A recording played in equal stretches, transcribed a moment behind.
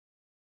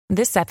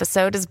This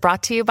episode is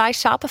brought to you by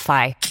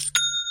Shopify.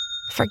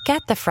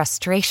 Forget the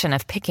frustration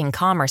of picking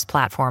commerce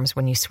platforms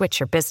when you switch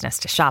your business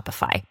to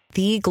Shopify,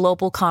 the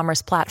global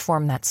commerce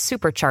platform that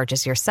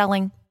supercharges your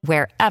selling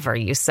wherever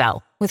you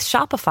sell. With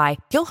Shopify,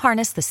 you'll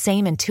harness the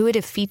same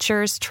intuitive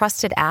features,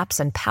 trusted apps,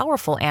 and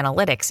powerful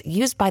analytics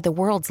used by the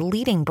world's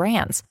leading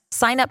brands.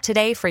 Sign up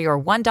today for your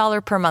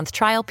 $1 per month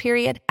trial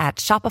period at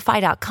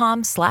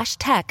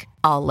shopify.com/tech,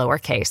 all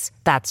lowercase.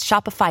 That's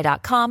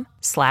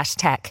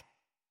shopify.com/tech.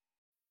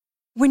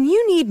 When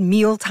you need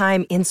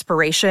mealtime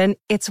inspiration,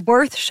 it's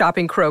worth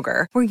shopping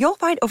Kroger, where you'll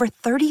find over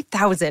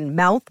 30,000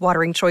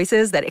 mouth-watering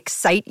choices that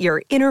excite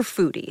your inner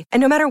foodie. And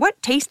no matter what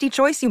tasty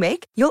choice you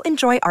make, you'll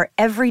enjoy our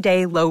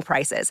everyday low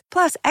prices,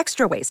 plus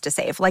extra ways to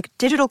save, like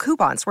digital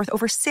coupons worth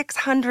over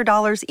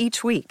 $600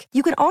 each week.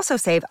 You can also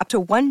save up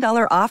to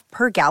 $1 off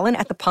per gallon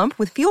at the pump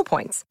with fuel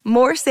points.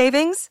 More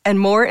savings and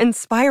more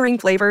inspiring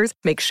flavors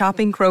make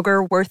shopping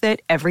Kroger worth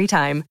it every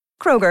time.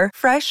 Kroger,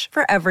 fresh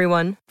for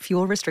everyone.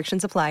 Fuel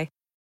restrictions apply.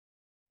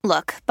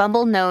 Look,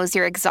 Bumble knows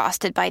you're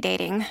exhausted by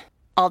dating.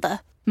 All the,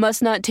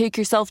 must not take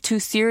yourself too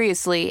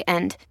seriously,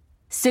 and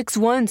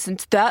 6'1"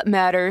 since that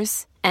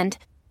matters. And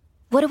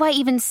what do I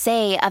even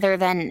say other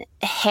than,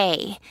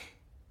 hey?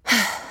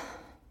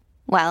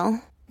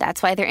 Well,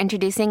 that's why they're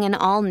introducing an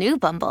all-new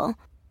Bumble,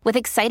 with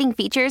exciting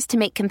features to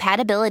make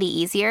compatibility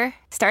easier,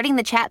 starting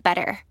the chat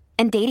better,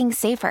 and dating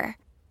safer.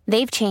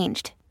 They've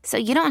changed, so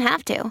you don't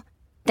have to.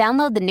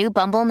 Download the new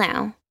Bumble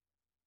now.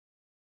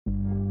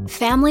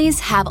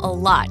 Families have a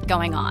lot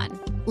going on.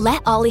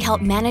 Let Ollie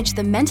help manage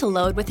the mental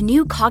load with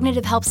new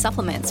cognitive help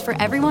supplements for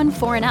everyone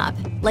 4 and up,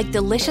 like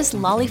delicious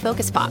Lolly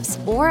Focus Pops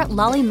or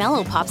Lolly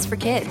Mellow Pops for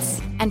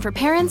kids. And for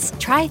parents,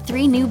 try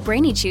 3 new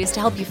Brainy Chews to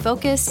help you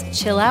focus,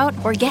 chill out,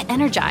 or get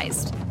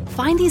energized.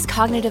 Find these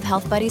cognitive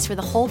health buddies for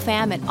the whole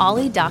fam at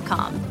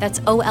ollie.com. That's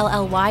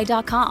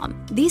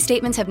OLLY.com. These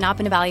statements have not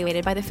been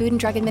evaluated by the Food and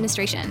Drug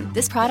Administration.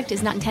 This product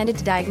is not intended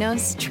to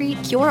diagnose,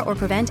 treat, cure, or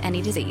prevent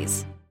any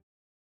disease.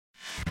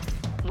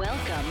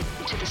 Welcome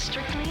to the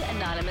Strictly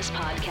Anonymous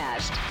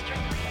Podcast.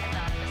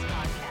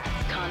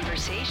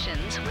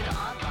 Conversations with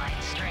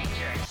online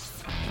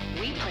strangers.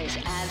 We place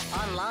ads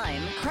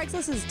online.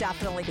 Craigslist is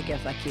definitely the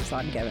gift that keeps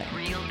on giving.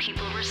 Real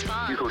people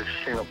respond. You go to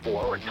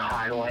Singapore or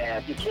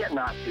Thailand, you can't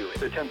not do it.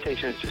 The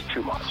temptation is just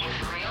too much.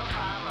 Real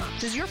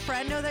problems. Does your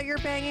friend know that you're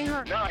banging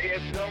her? No, he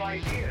has no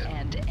idea.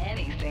 And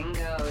anything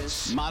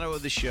goes. Motto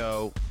of the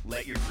show,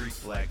 let your Greek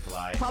flag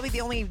fly. Probably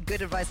the only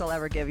good advice I'll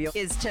ever give you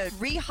is to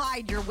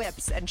re-hide your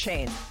whips and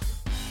chains.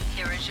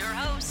 Here is your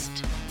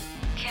host,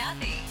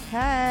 Kathy.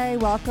 Hey,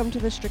 welcome to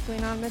the Strictly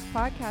Anonymous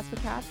Podcast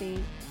with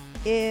Kathy.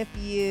 If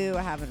you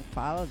haven't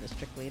followed the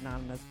Strictly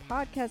Anonymous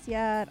Podcast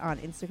yet on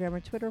Instagram or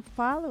Twitter,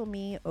 follow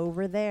me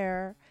over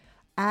there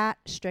at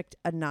Strict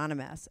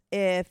Anonymous.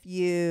 If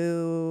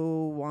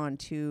you want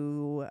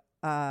to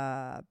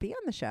be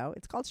on the show,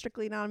 it's called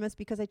Strictly Anonymous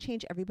because I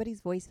change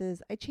everybody's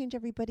voices. I change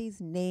everybody's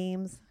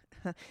names.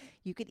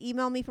 You could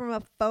email me from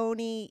a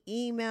phony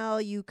email.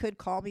 You could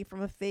call me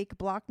from a fake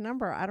blocked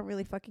number. I don't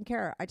really fucking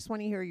care. I just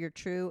want to hear your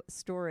true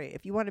story.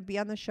 If you want to be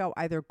on the show,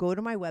 either go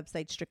to my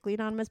website,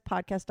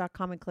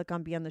 strictlyanonymouspodcast.com, and click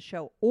on Be on the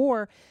Show,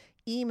 or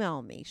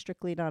email me,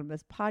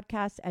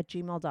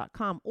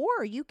 strictlyanonymouspodcast@gmail.com,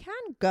 or you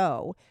can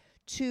go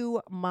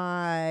to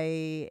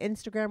my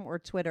Instagram or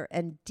Twitter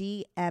and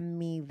DM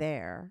me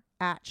there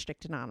at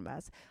Strict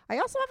Anonymous. I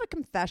also have a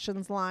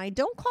confessions line.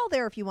 Don't call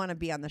there if you want to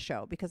be on the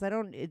show because I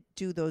don't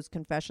do those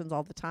confessions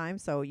all the time.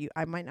 So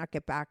I might not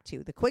get back to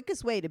you. The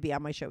quickest way to be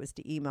on my show is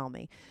to email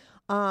me.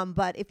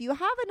 But if you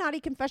have a naughty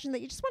confession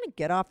that you just want to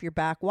get off your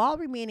back while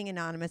remaining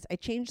anonymous, I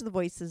changed the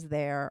voices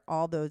there.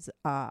 All those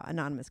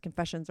anonymous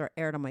confessions are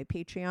aired on my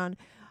Patreon.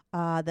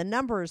 The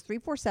number is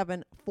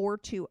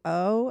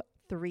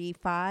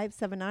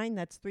 347-420-3579.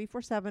 That's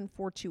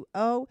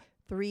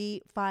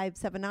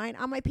 347-420-3579.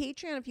 On my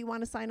Patreon, if you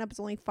want to sign up, it's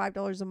only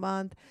 $5 a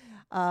month.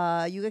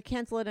 You can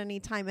cancel at any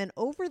time. And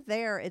over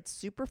there, it's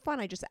super fun.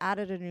 I just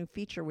added a new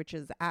feature, which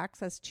is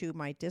access to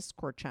my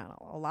Discord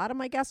channel. A lot of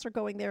my guests are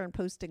going there and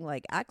posting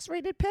like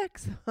X-rated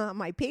pics.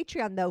 My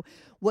Patreon, though,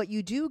 what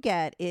you do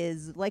get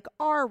is like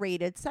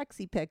R-rated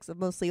sexy pics of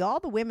mostly all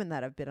the women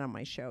that have been on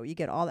my show. You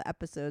get all the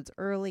episodes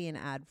early and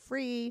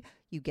ad-free.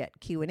 You get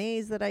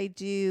Q&As that I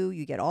do.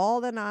 You get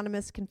all the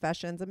anonymous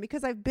confessions. And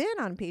because I've been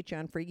on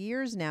Patreon for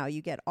years now,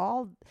 you get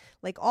all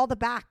the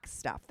back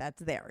stuff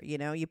that's there. You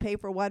know, you pay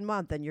for 1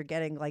 month and you're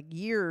getting like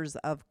years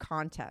of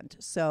content.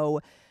 So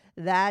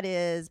that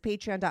is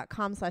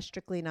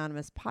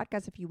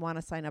patreon.com/strictlyanonymouspodcast if you want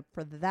to sign up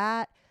for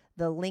that.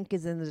 The link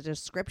is in the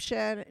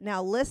description.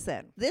 Now,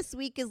 listen, this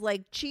week is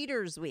like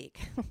Cheaters Week.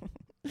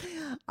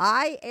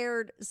 I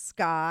aired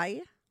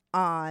Sky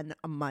on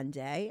a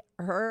Monday.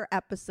 Her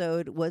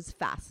episode was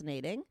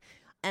fascinating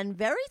and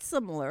very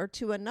similar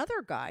to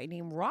another guy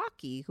named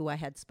Rocky who I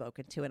had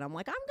spoken to. And I'm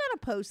like, I'm going to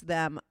post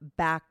them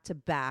back to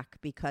back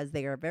because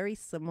they are very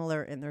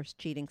similar in their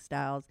cheating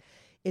styles.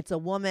 it's a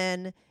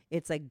woman,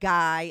 it's a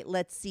guy.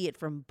 Let's see it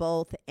from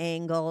both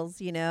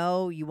angles.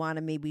 You want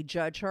to maybe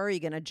judge her. You're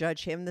going to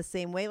judge him the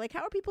same way. Like,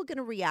 how are people going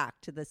to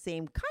react to the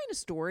same kind of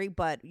story,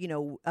 but,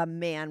 a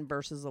man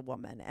versus a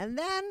woman? And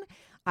then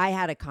I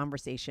had a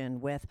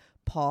conversation with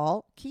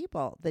Paul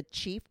Keable, the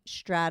Chief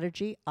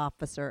Strategy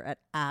Officer at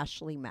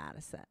Ashley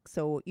Madison.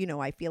 So,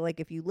 I feel like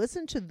if you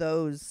listen to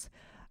those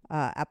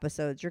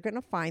episodes, you're going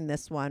to find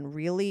this one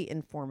really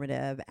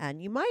informative,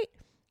 and you might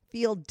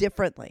feel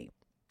differently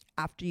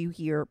after you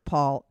hear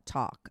Paul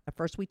talk.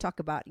 First, we talk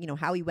about,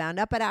 how he wound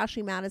up at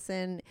Ashley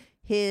Madison,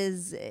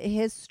 his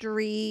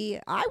history.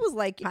 I was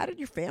like, how did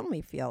your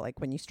family feel like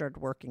when you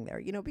started working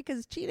there?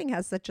 Because cheating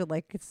has such a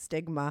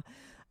stigma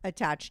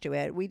attached to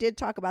it. We did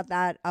talk about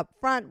that up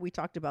front. We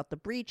talked about the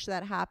breach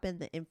that happened,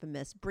 the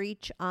infamous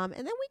breach. And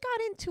then we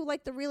got into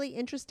the really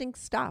interesting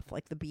stuff,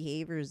 like the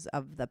behaviors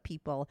of the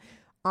people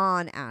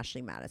on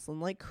Ashley Madison,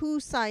 like who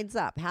signs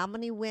up, how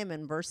many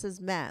women versus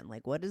men,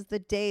 like what is the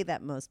day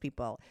that most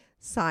people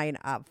sign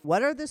up,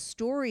 what are the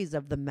stories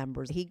of the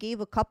members. He gave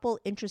a couple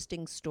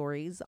interesting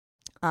stories.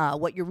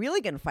 What you're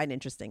really going to find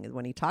interesting is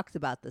when he talks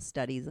about the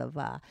studies of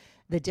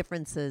the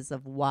differences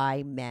of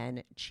why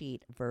men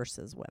cheat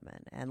versus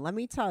women. And let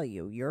me tell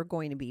you, you're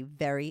going to be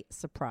very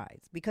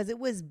surprised because it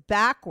was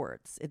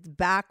backwards. It's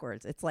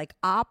backwards. It's like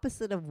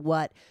opposite of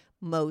what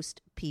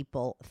most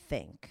people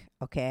think.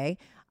 Okay.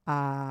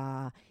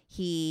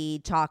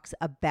 He talks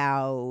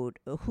about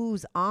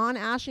who's on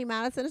Ashley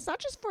Madison. It's not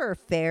just for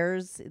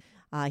affairs.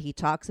 He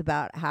talks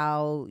about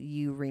how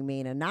you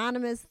remain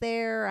anonymous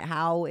there,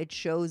 how it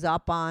shows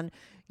up on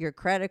your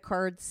credit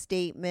card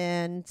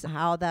statement,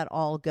 how that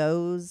all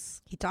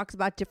goes. He talks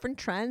about different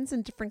trends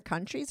in different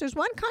countries. There's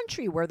one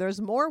country where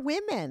there's more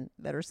women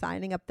that are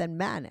signing up than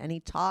men, and he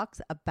talks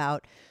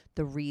about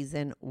the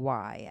reason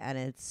why. And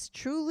it's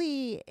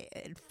truly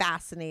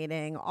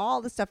fascinating. All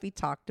the stuff he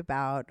talked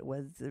about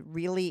was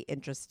really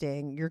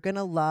interesting. You're going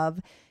to love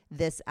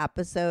this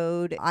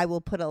episode. I will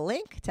put a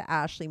link to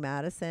Ashley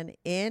Madison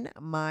in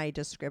my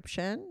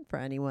description for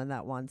anyone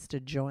that wants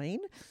to join.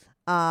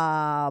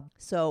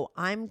 So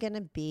I'm going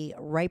to be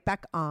right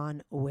back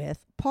on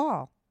with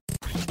Paul.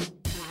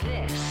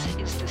 This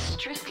is the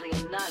Strictly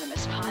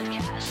Anonymous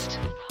podcast.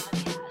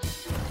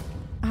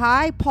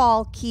 Hi,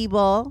 Paul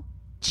Keable,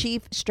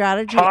 Chief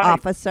Strategy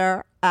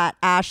Officer at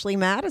Ashley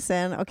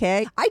Madison.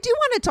 Okay. I do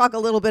want to talk a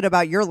little bit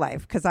about your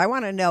life because I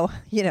want to know,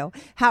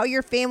 how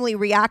your family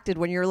reacted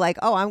when you're like,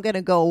 oh, I'm going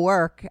to go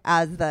work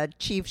as the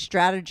Chief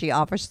Strategy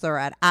Officer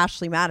at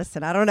Ashley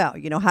Madison. I don't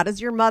know. How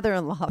does your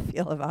mother-in-law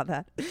feel about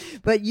that?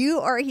 But you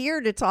are here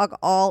to talk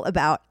all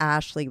about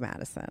Ashley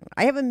Madison.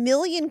 I have a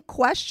million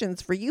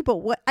questions for you,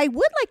 but what I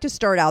would like to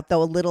start out,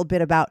 though, a little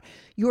bit about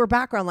your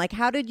background. Like,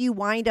 how did you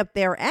wind up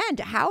there? And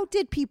how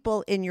did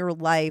people in your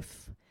life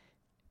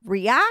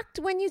react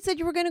when you said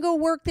you were going to go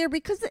work there?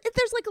 Because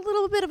there's a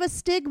little bit of a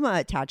stigma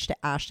attached to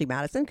Ashley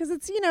Madison because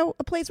it's,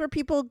 a place where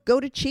people go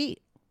to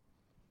cheat.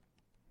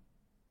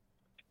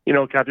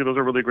 Kathy, those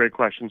are really great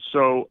questions.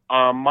 So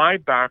my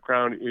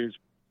background is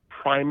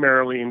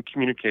primarily in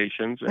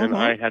communications, and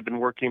I had been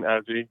working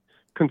as a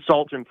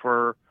consultant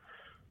for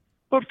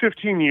about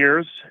 15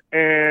 years.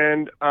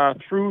 And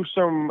through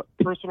some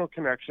personal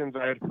connections,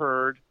 I had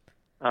heard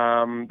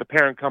the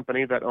parent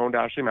company that owns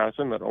Ashley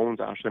Madison,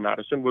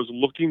 was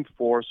looking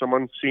for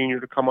someone senior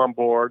to come on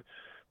board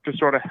to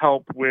sort of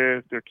help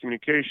with their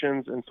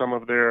communications and some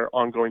of their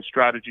ongoing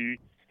strategy.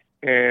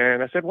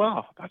 And I said,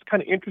 wow, that's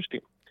kind of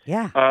interesting.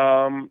 Yeah.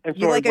 And so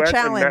you like I went a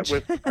challenge.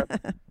 and met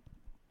with,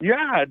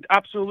 yeah,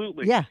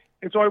 absolutely. Yeah.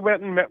 And so I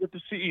went and met with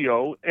the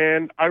CEO,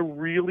 and I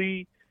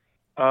really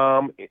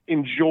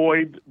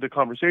enjoyed the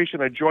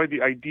conversation. I enjoyed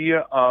the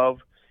idea of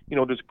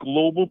this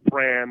global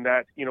brand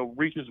that,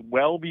 reaches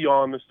well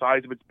beyond the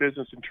size of its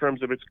business in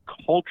terms of its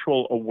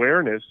cultural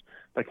awareness.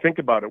 Like, think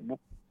about it.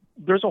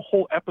 There's a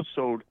whole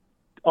episode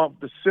of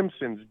The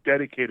Simpsons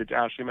dedicated to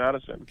Ashley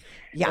Madison.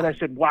 Yeah. And I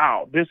said,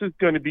 wow, this is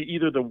going to be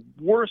either the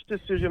worst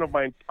decision of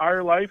my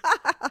entire life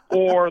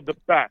or the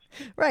best.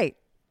 Right.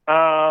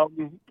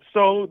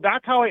 So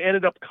that's how I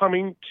ended up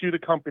coming to the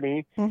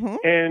company.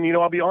 And,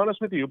 I'll be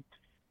honest with you,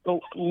 a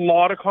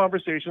lot of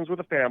conversations with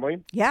the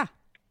family. Yeah.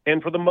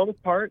 And for the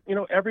most part,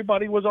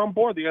 everybody was on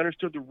board. They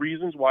understood the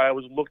reasons why I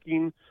was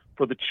looking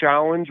for the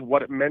challenge,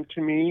 what it meant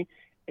to me,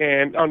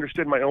 and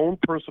understood my own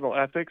personal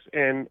ethics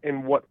and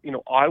what,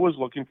 I was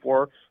looking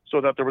for so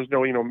that there was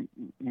no,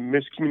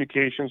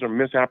 miscommunications or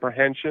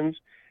misapprehensions.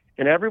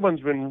 And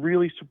everyone's been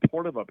really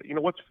supportive of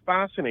it. What's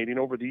fascinating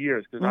over the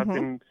years, because I've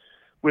been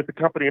with the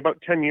company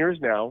about 10 years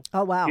now.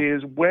 Oh, wow.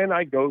 Is when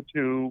I go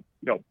to,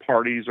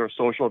 parties or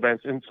social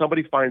events and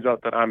somebody finds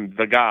out that I'm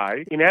the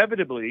guy,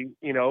 inevitably,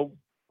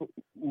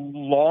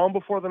 long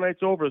before the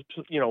night's over,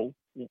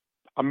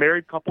 a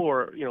married couple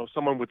or,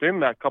 someone within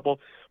that couple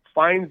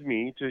finds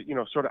me to,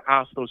 sort of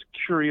ask those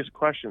curious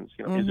questions.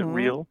 Is it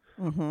real?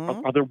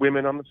 Are other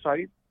women on the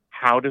site?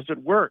 How does it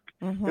work?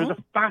 There's a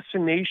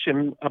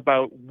fascination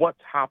about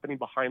what's happening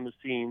behind the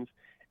scenes.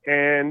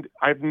 And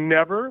I've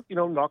never,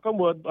 knock on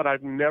wood, but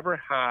I've never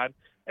had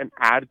an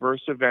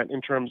adverse event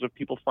in terms of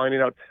people finding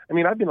out. I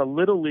mean, I've been a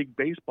Little League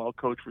baseball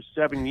coach for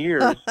 7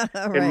 years, Right.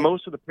 and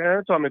most of the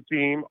parents on the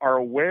team are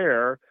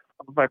aware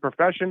of my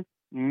profession.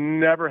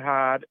 Never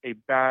had a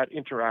bad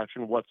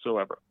interaction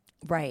whatsoever.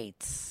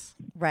 Right.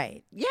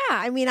 Right. Yeah.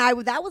 I mean,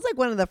 that was like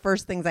one of the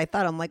first things I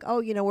thought. I'm like,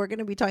 oh, we're going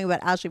to be talking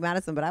about Ashley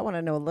Madison, but I want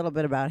to know a little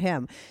bit about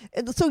him.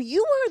 And so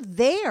you were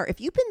there. If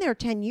you've been there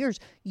 10 years,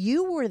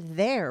 you were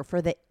there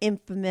for the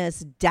infamous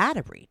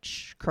data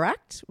breach,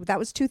 correct? That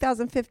was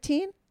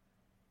 2015?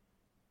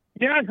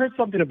 Yeah, I heard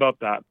something about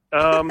that.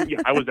 Yeah,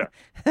 I was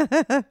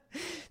there.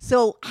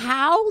 So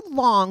how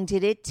long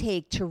did it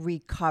take to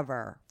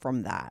recover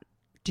from that,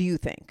 do you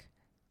think?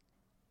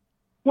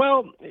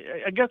 Well,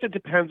 I guess it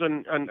depends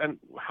on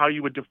how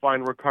you would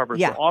define recover.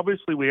 Yeah. So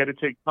obviously we had to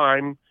take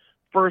time,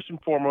 first and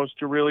foremost,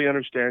 to really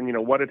understand,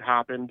 what had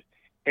happened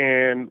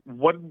and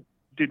what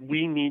did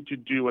we need to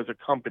do as a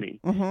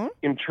company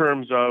in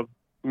terms of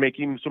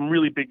making some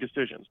really big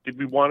decisions. Did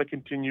we want to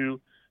continue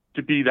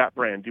to be that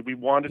brand? Did we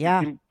want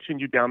to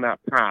continue down that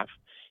path?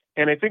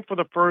 And I think for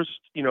the first,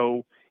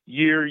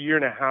 year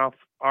and a half,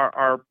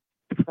 our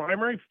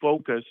primary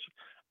focus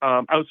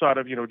outside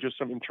of, just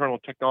some internal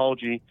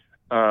technology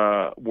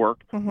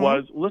work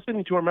was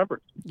listening to our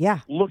members. Yeah.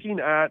 Looking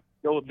at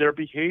their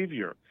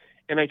behavior.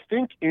 And I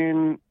think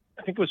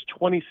it was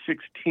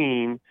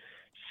 2016,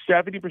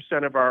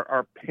 70% of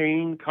our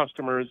paying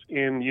customers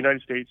in the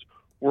United States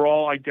were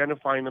all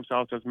identifying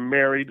themselves as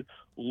married,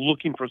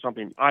 looking for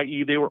something,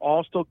 i.e. they were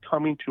all still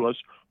coming to us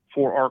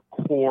for our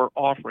core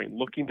offering,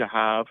 looking to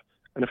have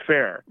an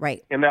affair.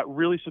 Right. And that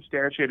really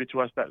substantiated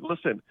to us that,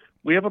 listen,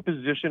 we have a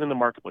position in the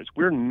marketplace.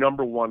 We're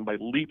number one by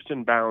leaps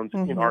and bounds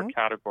in our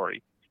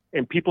category.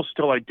 And people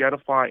still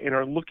identify and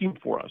are looking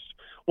for us.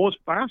 What was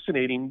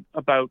fascinating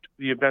about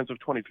the events of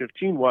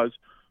 2015 was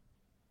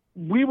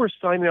we were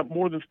signing up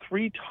more than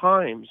 3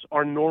 times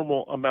our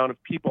normal amount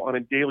of people on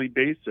a daily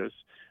basis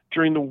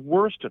during the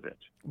worst of it.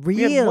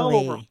 Really? We had well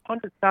over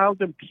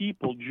 100,000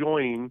 people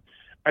join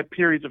at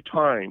periods of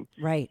time.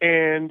 Right.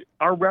 And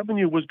our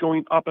revenue was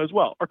going up as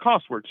well. Our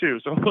costs were too.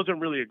 So it wasn't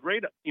really a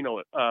great,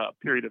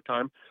 period of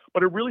time.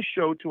 But it really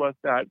showed to us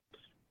that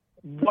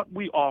what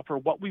we offer,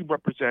 what we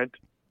represent,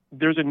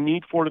 there's a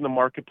need for it in the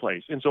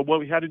marketplace. And so what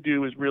we had to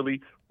do is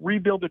really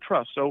rebuild the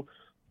trust. So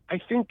I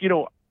think,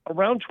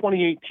 around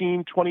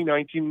 2018,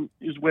 2019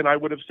 is when I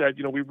would have said,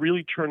 we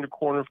really turned the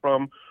corner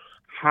from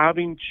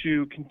having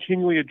to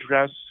continually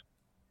address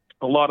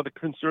a lot of the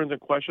concerns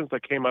and questions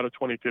that came out of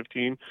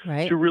 2015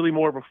 to really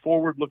more of a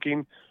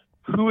forward-looking,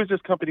 who is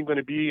this company going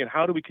to be and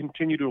how do we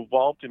continue to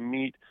evolve to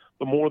meet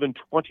the more than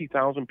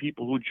 20,000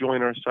 people who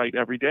join our site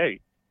every day?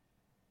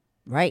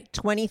 Right.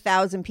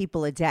 20,000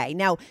 people a day.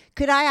 Now,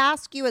 could I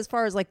ask you as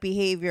far as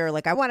behavior,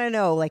 I want to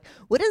know,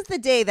 what is the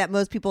day that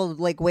most people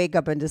wake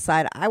up and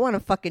decide, I want to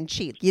fucking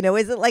cheat?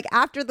 Is it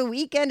after the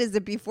weekend? Is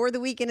it before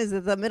the weekend? Is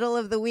it the middle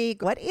of the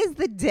week? What is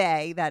the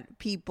day that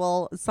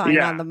people sign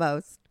on the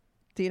most?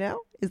 Do you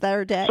know? Is that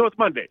our day? So it's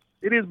Mondays.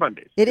 It is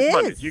Mondays. It's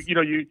Mondays.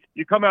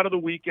 You come out of the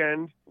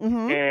weekend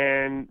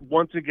and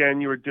once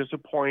again, you were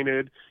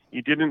disappointed.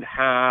 You didn't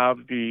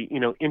have the,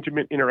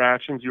 intimate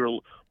interactions you were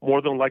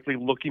more than likely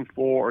looking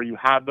for, or you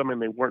had them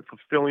and they weren't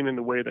fulfilling in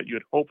the way that you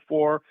had hoped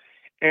for.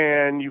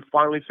 And you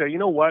finally say, you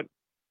know what?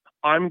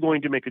 I'm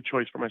going to make a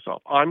choice for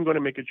myself. I'm going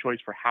to make a choice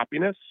for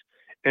happiness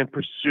and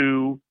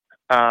pursue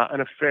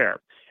an affair.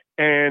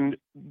 And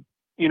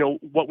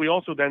what we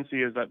also then see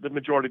is that the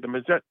majority of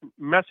the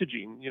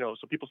messaging,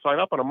 so people sign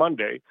up on a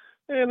Monday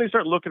and they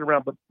start looking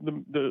around, but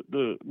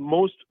the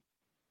most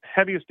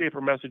heaviest day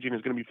for messaging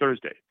is going to be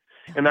Thursday.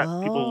 And that's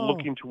people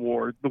looking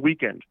toward the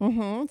weekend.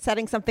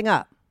 Setting something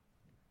up.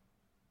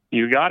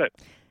 You got it.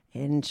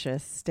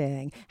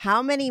 Interesting.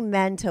 How many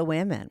men to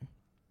women?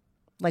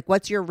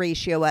 What's your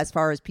ratio as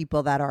far as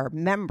people that are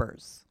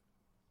members?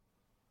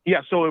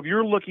 Yeah, so if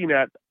you're looking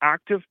at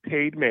active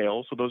paid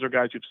males, so those are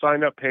guys who've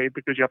signed up paid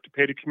because you have to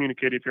pay to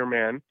communicate if you're a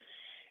man,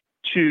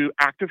 to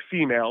active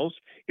females,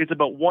 it's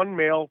about 1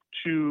 male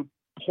to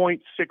 0.6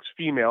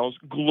 females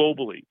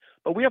globally.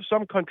 But we have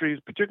some countries,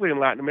 particularly in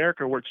Latin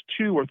America, where it's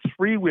 2 or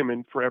 3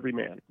 women for every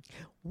man.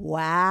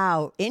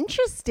 Wow,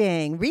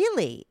 interesting.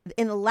 Really?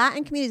 In the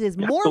Latin communities,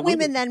 there's more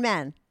women than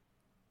men.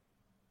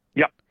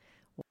 Yep.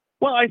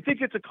 Well, I think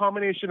it's a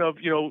combination of,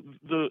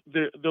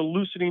 the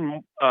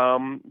loosening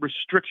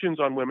restrictions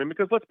on women,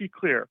 because let's be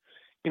clear,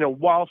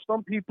 while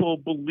some people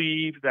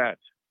believe that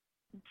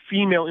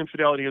female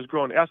infidelity has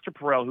grown, Esther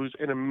Perel, who's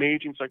an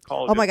amazing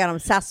psychologist. Oh my God, I'm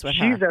obsessed with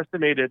her. She's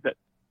estimated that,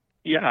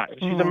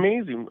 she's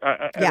amazing.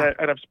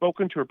 And I've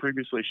spoken to her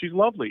previously. She's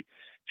lovely.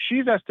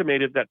 She's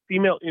estimated that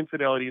female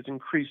infidelity has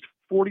increased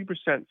 40%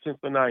 since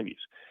the 90s.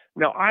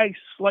 Now, I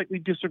slightly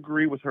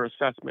disagree with her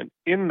assessment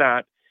in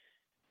that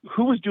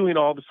who was doing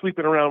all the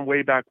sleeping around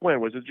way back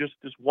when? Was it just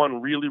this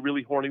one really,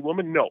 really horny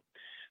woman? No.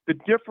 The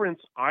difference,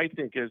 I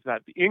think, is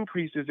that the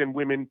increase is in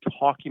women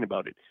talking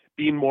about it,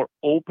 being more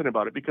open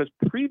about it, because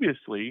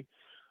previously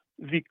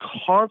the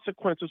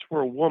consequences for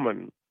a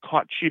woman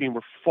caught cheating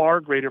were far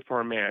greater for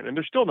a man, and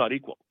they're still not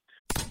equal.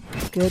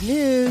 Good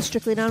news.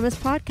 Strictly Anonymous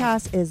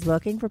Podcast is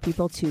looking for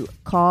people to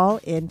call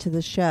into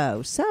the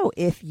show. So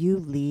if you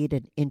lead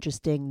an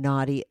interesting,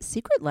 naughty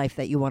secret life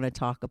that you want to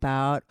talk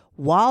about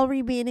while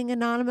remaining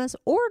anonymous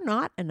or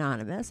not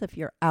anonymous, if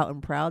you're out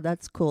and proud,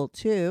 that's cool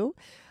too.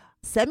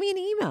 Send me an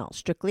email,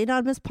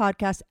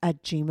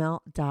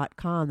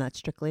 strictlyanonymouspodcast@gmail.com. That's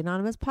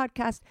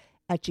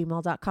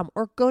strictlyanonymouspodcast@gmail.com.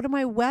 Or go to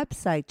my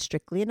website,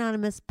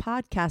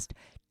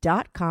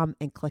 strictlyanonymouspodcast.com,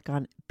 and click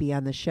on Be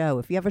on the Show.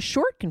 If you have a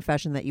short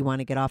confession that you want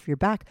to get off your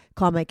back,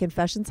 call my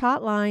confessions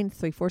hotline,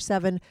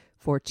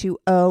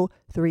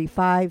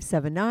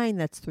 347-420-3579.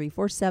 That's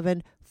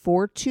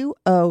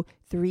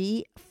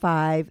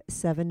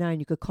 347-420-3579.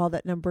 You could call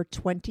that number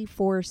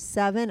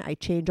 24/7. I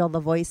change all the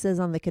voices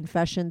on the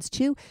confessions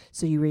too,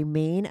 so you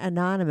remain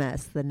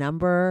anonymous. The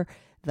number,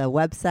 the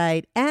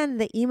website,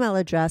 and the email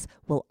address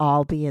will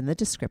all be in the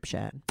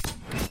description.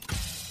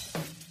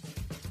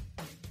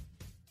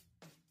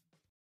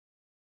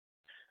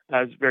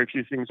 As very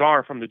few things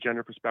are from the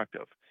gender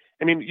perspective.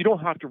 I mean, you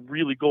don't have to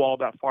really go all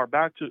that far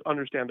back to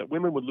understand that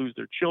women would lose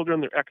their children,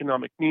 their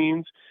economic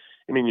means.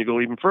 I mean, you go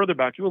even further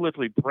back, you were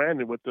literally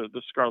branded with the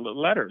scarlet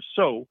letters.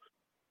 So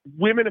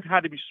women have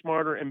had to be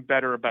smarter and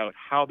better about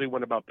how they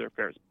went about their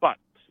affairs. But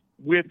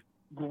with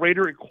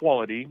greater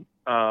equality,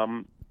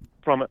 from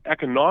an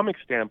economic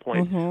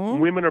standpoint,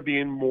 women are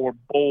being more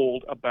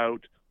bold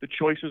about the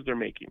choices they're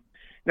making.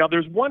 Now,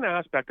 there's one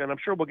aspect, and I'm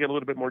sure we'll get a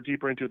little bit more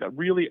deeper into it, that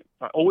really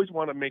I always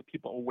want to make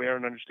people aware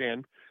and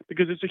understand,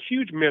 because it's a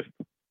huge myth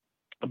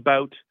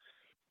about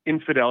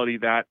infidelity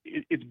that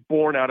it's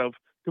born out of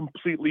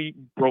completely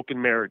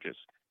broken marriages,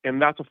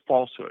 and that's a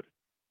falsehood.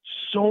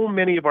 So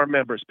many of our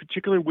members,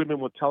 particularly women,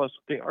 will tell us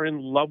they are in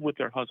love with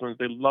their husbands,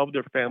 they love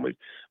their families,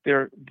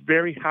 they're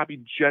very happy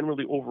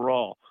generally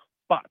overall.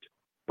 But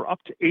for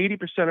up to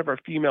 80% of our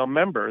female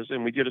members,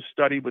 and we did a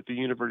study with the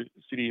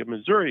University of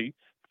Missouri,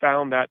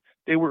 found that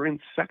they were in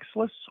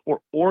sexless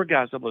or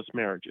orgasmless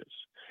marriages.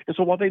 And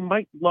so while they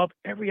might love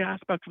every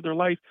aspect of their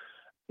life,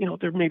 you know,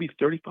 they're maybe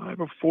 35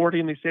 or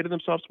 40, and they say to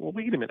themselves, well,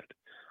 wait a minute,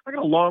 I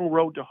got a long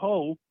road to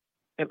hoe,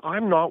 and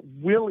I'm not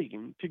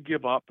willing to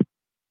give up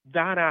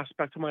that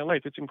aspect of my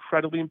life. It's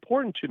incredibly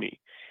important to me.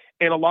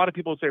 And a lot of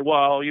people say,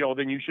 well, you know,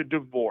 then you should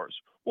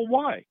divorce. Well,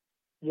 why?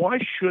 Why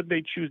should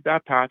they choose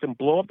that path and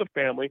blow up the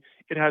family?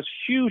 It has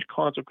huge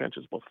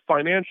consequences, both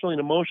financially and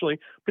emotionally,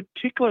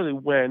 particularly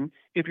when,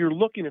 if you're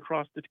looking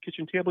across the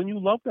kitchen table and you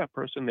love that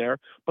person there,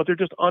 but they're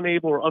just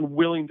unable or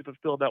unwilling to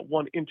fulfill that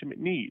one intimate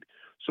need.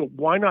 So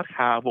why not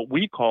have what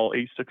we call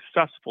a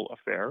successful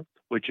affair,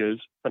 which is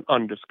an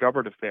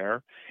undiscovered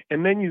affair,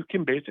 and then you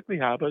can basically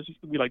have, as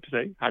we like to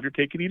say, have your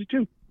cake and eat it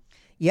too.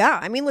 Yeah,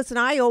 I mean, listen,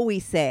 I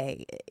always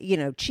say, you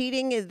know,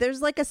 cheating is,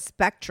 there's like a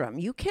spectrum.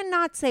 You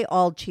cannot say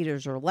all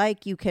cheaters are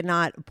alike. You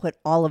cannot put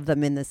all of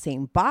them in the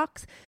same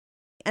box.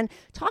 And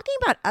talking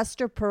about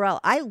Esther Perel,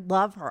 I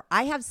love her.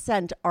 I have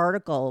sent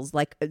articles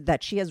like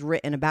that she has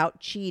written about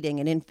cheating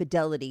and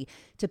infidelity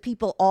to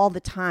people all the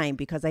time,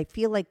 because I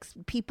feel like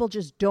people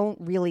just don't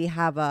really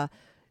have a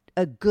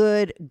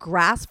good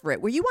grasp for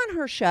it. Were you on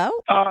her show?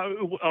 I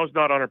was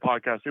not on her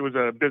podcast. It was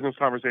a business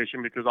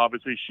conversation, because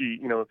obviously she,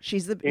 you know,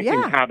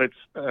 inhabits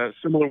a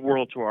similar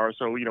world to ours.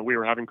 So, you know, we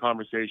were having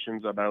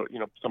conversations about, you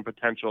know, some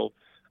potential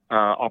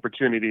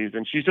opportunities,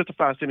 and she's just a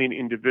fascinating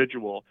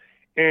individual.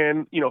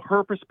 And, you know,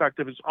 her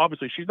perspective is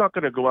obviously she's not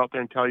going to go out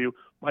there and tell you,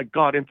 my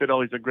God,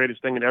 infidelity is the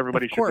greatest thing and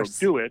everybody should go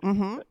do it.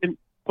 And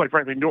quite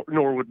frankly,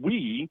 nor would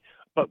we.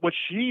 But what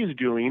she's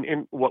doing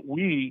and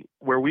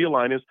where we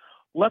align is,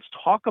 let's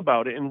talk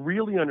about it and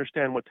really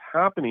understand what's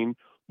happening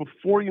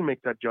before you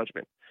make that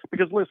judgment.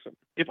 Because listen,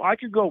 if I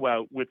could go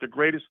out with the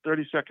greatest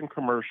 30-second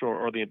commercial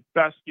or the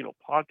best, you know,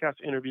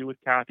 podcast interview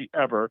with Kathy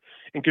ever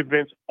and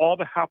convince all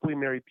the happily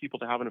married people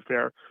to have an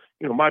affair,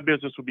 you know, my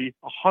business would be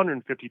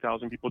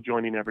 150,000 people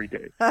joining every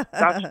day.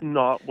 That's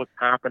not what's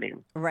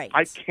happening. Right.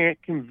 I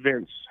can't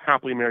convince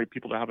happily married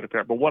people to have an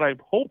affair. But what I'm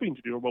hoping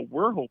to do, or what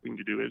we're hoping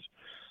to do, is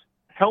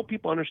help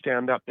people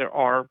understand that there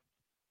are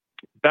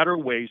better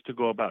ways to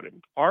go about it.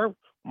 Our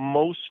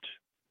most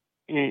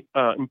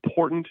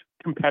important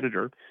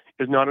competitor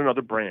is not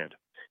another brand.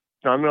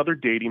 It's not another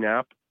dating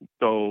app,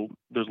 though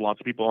there's lots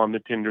of people on the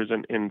Tinders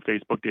and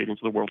Facebook datings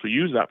of the world who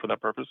use that for that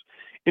purpose.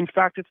 In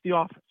fact, it's the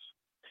office.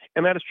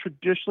 And that is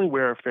traditionally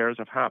where affairs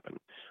have happened.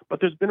 But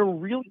there's been a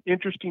really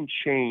interesting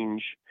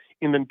change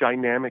in the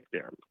dynamic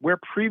there, where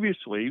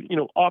previously, you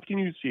know, often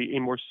you see a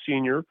more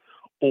senior,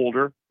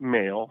 older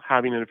male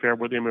having an affair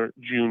with a more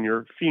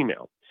junior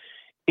female.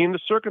 In the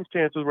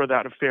circumstances where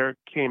that affair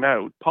came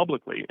out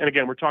publicly, and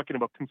again, we're talking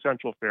about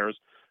consensual affairs,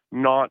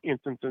 not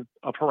instances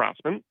of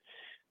harassment,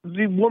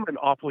 the woman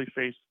often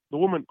faced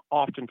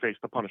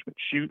the punishment.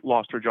 She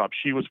lost her job.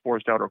 She was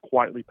forced out or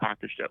quietly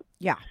packaged out.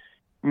 Yeah.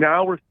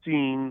 Now we're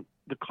seeing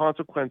the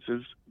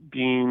consequences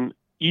being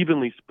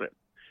evenly split.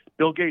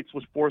 Bill Gates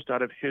was forced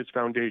out of his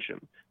foundation.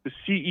 The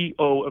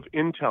CEO of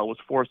Intel was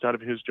forced out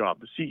of his job.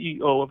 The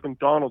CEO of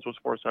McDonald's was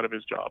forced out of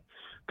his job.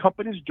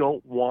 Companies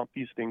don't want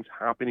these things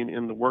happening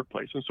in the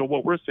workplace. And so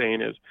what we're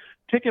saying is,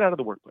 take it out of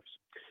the workplace.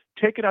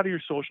 Take it out of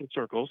your social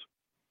circles.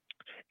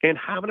 and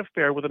have an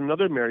affair with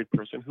another married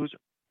person who's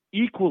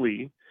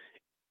equally,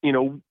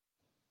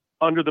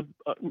 under the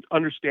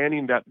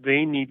understanding that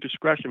they need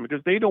discretion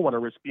because they don't want to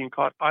risk being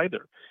caught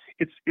either.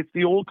 It's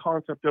the old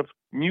concept of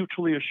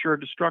mutually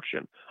assured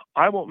destruction.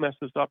 I won't mess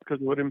this up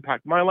because it would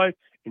impact my life,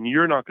 and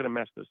you're not going to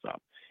mess this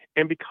up.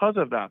 And because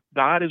of that,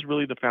 that is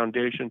really the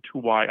foundation to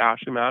why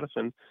Ashley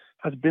Madison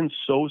has been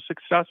so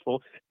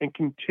successful and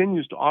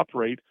continues to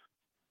operate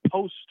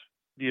post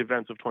the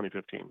events of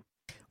 2015.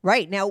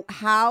 Right. Now,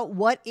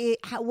 what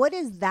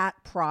is that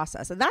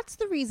process? And that's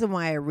the reason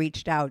why I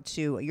reached out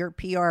to your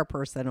PR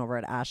person over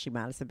at Ashley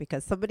Madison,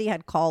 because somebody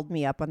had called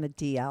me up on the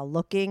DL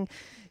looking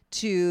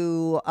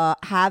to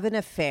have an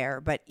affair,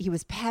 but he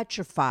was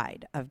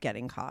petrified of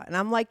getting caught. And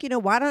I'm like,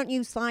 why don't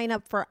you sign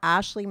up for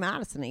Ashley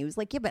Madison? And he was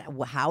like, yeah,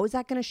 but how is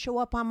that going to show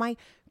up on my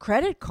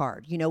credit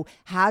card?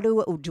 How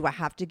do I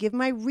have to give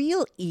my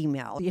real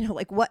email?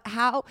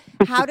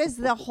 How does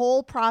the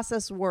whole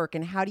process work,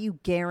 and how do you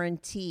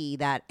guarantee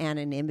that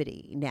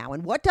anonymity now?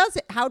 And what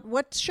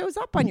shows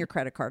up on your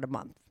credit card a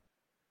month?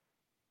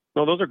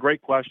 No, those are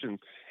great questions.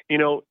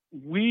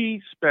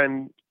 We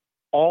spend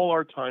all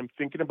our time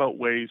thinking about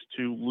ways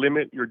to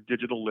limit your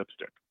digital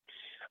lipstick.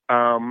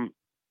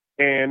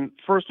 And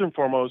first and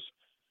foremost,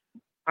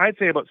 I'd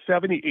say about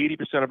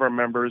 70-80% of our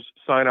members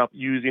sign up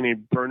using a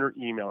burner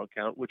email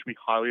account, which we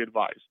highly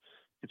advise.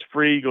 It's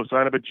free. Go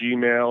sign up at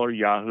Gmail or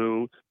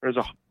Yahoo. There's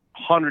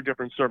 100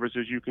 different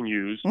services you can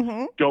use.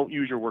 Mm-hmm. Don't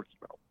use your work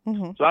email.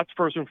 Mm-hmm. So that's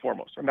first and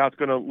foremost, and that's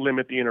going to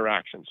limit the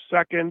interaction.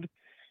 Second,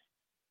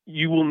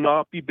 you will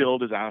not be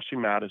billed as Ashley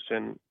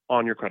Madison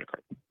on your credit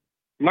card.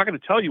 I'm not going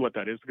to tell you what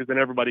that is because then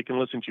everybody can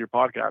listen to your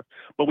podcast,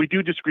 but we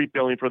do discrete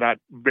billing for that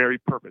very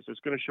purpose. It's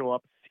going to show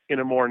up in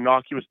a more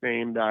innocuous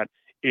name that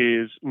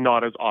is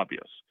not as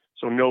obvious.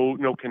 So no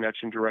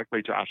connection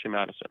directly to Ashley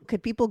Madison.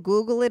 Could people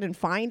Google it and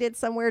find it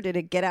somewhere? Did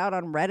it get out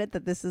on Reddit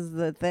that this is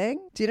the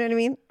thing? Do you know what I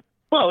mean?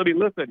 Well,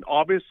 listen,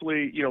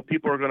 obviously,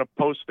 people are going to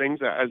post things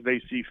as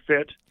they see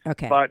fit.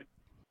 Okay. But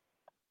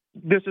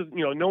this is,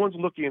 no one's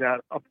looking at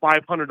a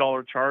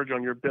 $500 charge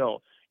on your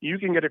bill. You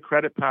can get a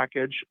credit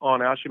package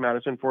on Ashley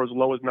Madison for as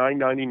low as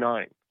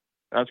 $9.99.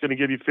 That's going to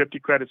give you 50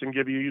 credits and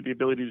give you the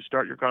ability to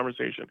start your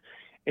conversation.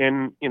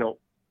 And,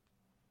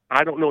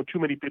 I don't know too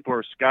many people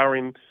are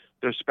scouring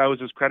their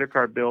spouse's credit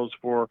card bills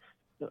for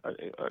a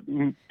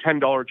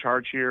 $10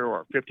 charge here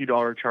or a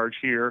 $50 charge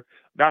here.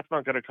 That's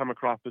not going to come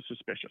across as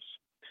suspicious.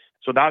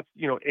 So that's,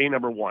 A,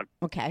 number one.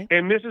 Okay.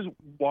 And this is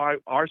why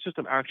our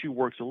system actually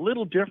works a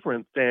little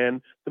different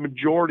than the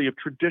majority of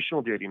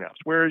traditional dating apps.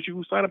 Whereas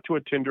you sign up to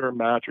a Tinder, a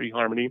Match, or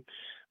eHarmony,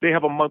 they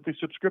have a monthly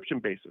subscription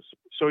basis.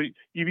 So if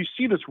you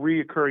see this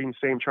reoccurring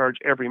same charge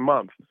every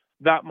month,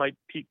 that might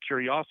pique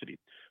curiosity.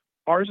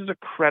 Ours is a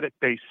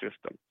credit-based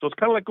system. So it's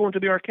kind of like going to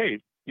the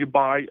arcade. You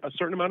buy a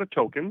certain amount of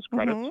tokens,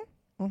 credits,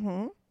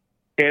 mm-hmm.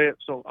 And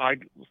so I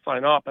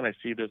sign up and I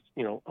see this,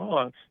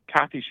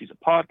 Kathy, she's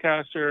a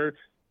podcaster.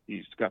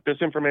 She's got this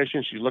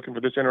information. She's looking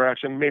for this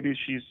interaction. Maybe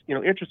she's,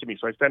 interested in me.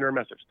 So I send her a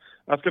message.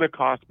 That's going to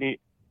cost me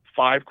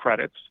 5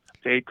 credits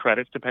to 8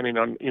 credits, depending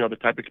on, the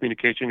type of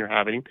communication you're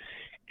having.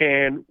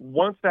 And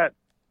once that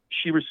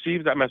she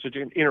receives that message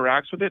and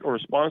interacts with it or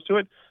responds to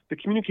it, the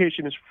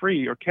communication is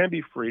free or can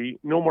be free.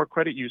 No more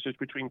credit usage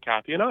between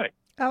Kathy and I.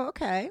 Oh,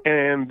 okay.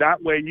 And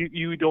that way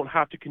you don't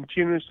have to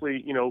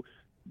continuously,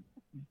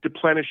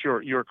 deplenish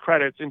your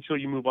credits until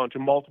you move on to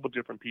multiple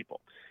different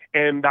people.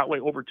 And that way,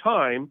 over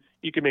time,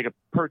 you can make a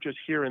purchase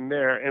here and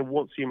there and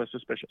won't seem as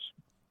suspicious.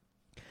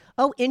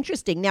 Oh,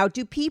 interesting. Now,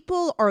 do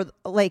people how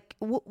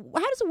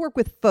does it work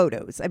with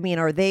photos? I mean,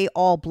 are they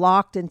all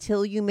blocked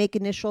until you make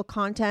initial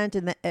contact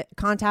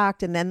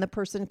and then the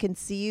person can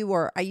see you?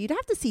 Or you'd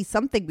have to see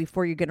something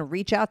before you're going to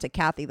reach out to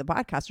Kathy, the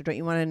podcaster. Don't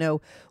you want to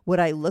know what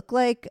I look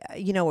like?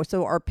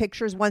 So are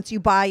pictures, once you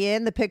buy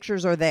in, the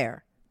pictures are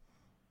there?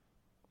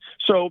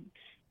 So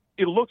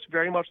it looks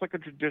very much like a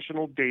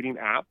traditional dating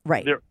app.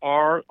 Right. There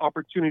are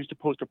opportunities to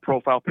post a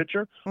profile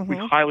picture. Mm-hmm. We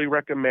highly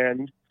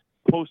recommend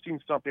posting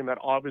something that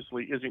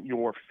obviously isn't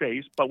your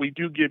face, but we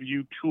do give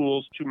you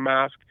tools to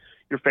mask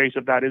your face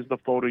if that is the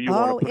photo you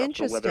want to put up.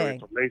 So whether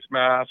it's a lace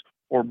mask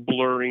or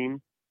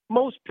blurring,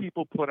 most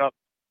people put up,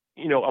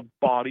 a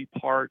body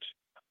part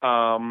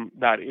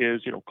that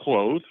is,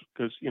 clothed,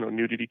 because,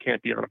 nudity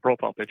can't be on a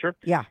profile picture.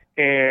 Yeah.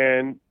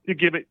 And to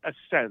give it a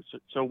sense.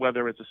 So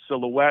whether it's a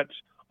silhouette,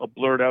 a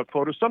blurred out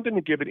photo, something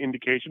to give an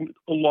indication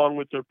along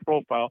with their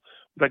profile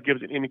that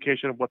gives an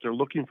indication of what they're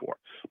looking for.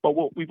 But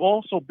what we've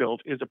also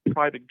built is a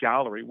private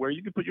gallery where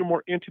you can put your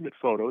more intimate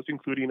photos,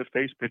 including a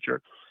face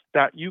picture,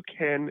 that you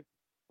can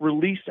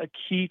release a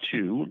key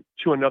to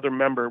another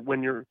member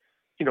when you're,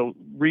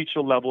 reach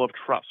a level of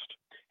trust.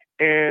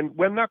 And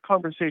when that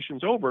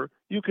conversation's over,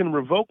 you can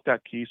revoke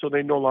that key so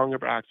they no longer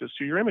have access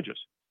to your images.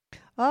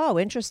 Oh,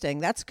 interesting.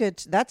 That's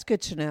good. That's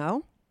good to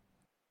know.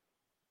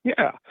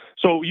 Yeah.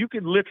 So you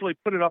could literally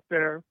put it up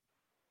there.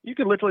 You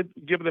can literally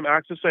give them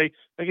access, say,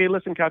 hey,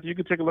 listen, Kathy, you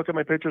can take a look at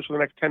my pictures for the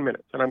next 10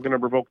 minutes, and I'm going to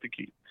revoke the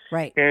key.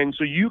 Right. And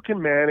so you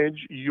can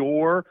manage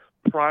your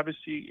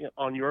privacy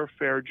on your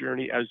affair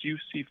journey as you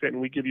see fit,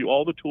 and we give you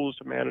all the tools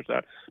to manage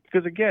that.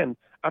 Because, again,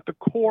 at the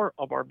core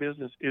of our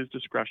business is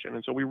discretion.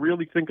 And so we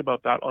really think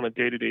about that on a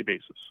day-to-day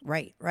basis.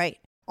 Right, right.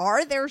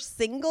 Are there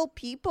single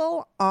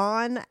people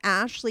on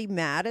Ashley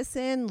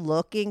Madison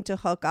looking to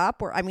hook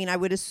up? Or, I mean, I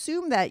would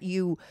assume that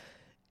you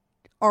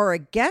are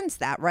against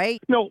that, right?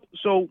 No,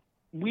 so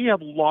we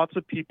have lots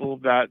of people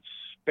that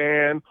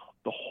span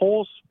the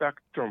whole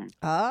spectrum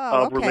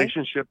of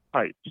relationship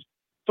types.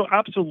 So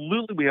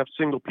absolutely we have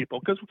single people,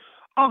 because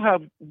I'll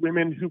have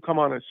women who come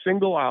on as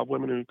single, I'll have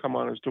women who come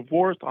on as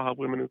divorced, I'll have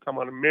women who come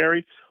on and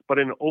married, but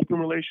in an open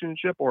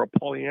relationship or a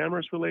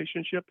polyamorous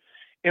relationship.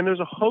 And there's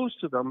a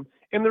host of them,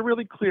 and they're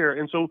really clear.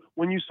 And so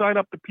when you sign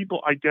up, the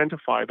people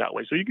identify that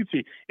way. So you can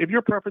see, if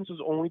your preference is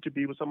only to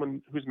be with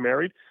someone who's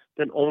married,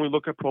 then only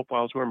look at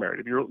profiles who are married.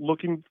 If you're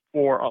looking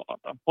for a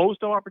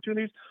host of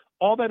opportunities,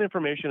 all that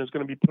information is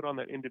going to be put on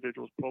that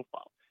individual's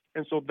profile.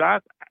 And so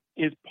that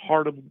is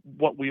part of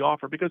what we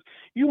offer, because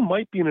you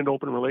might be in an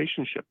open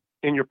relationship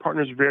and your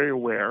partner is very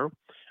aware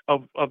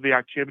of the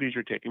activities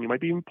you're taking. You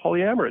might be even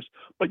polyamorous,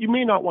 but you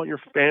may not want your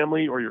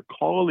family or your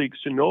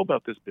colleagues to know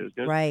about this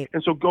business. Right.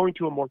 And so going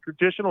to a more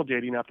traditional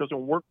dating app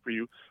doesn't work for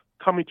you.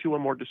 Coming to a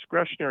more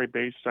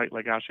discretionary-based site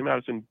like Ashley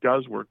Madison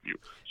does work for you.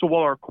 So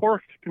while our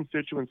core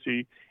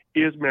constituency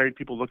is married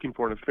people looking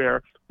for an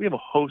affair, we have a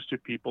host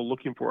of people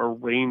looking for a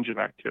range of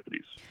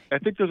activities. I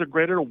think there's a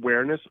greater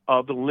awareness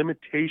of the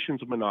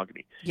limitations of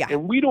monogamy. Yeah.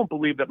 And we don't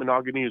believe that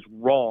monogamy is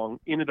wrong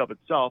in and of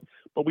itself,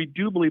 but we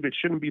do believe it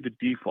shouldn't be the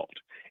default.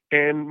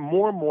 And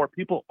more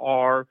people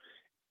are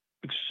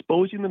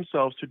exposing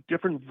themselves to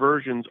different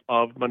versions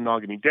of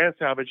monogamy. Dan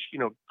Savage,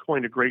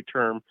 coined a great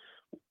term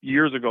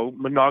years ago,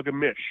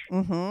 monogamish.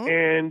 Mm-hmm.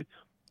 And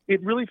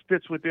it really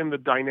fits within the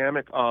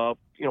dynamic of,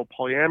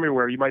 polyamory,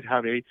 where you might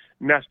have a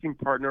nesting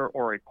partner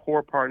or a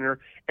core partner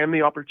and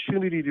the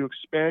opportunity to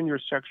expand your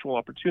sexual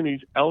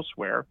opportunities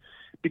elsewhere,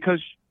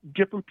 because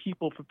different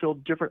people fulfill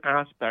different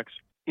aspects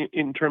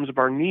in terms of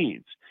our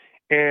needs.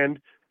 And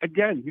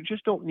again, you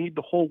just don't need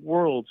the whole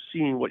world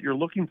seeing what you're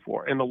looking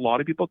for. And a lot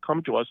of people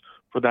come to us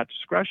for that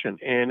discretion.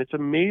 And it's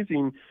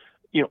amazing,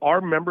 our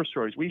member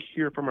stories, we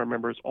hear from our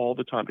members all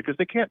the time, because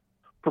they can't,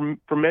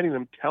 for many of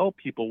them, tell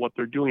people what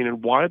they're doing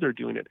and why they're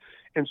doing it.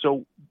 And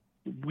so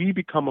we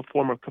become a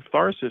form of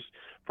catharsis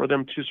for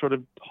them to sort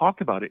of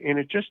talk about it. And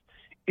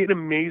it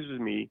amazes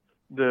me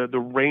the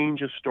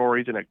range of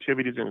stories and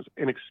activities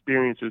and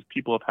experiences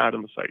people have had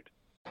on the site.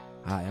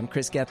 Hi, I'm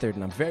Chris Gethard,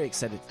 and I'm very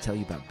excited to tell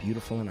you about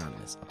Beautiful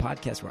Anonymous, a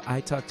podcast where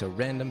I talk to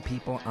random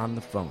people on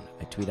the phone.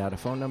 I tweet out a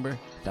phone number,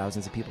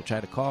 thousands of people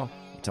try to call.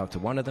 You talk to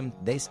one of them,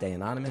 they stay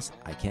anonymous.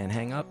 I can't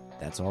hang up.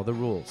 That's all the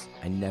rules.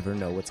 I never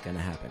know what's going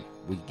to happen.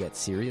 We get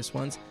serious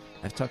ones.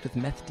 I've talked with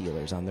meth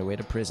dealers on their way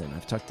to prison.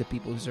 I've talked to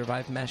people who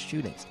survived mass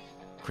shootings.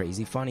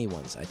 Crazy funny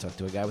ones. I talked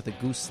to a guy with a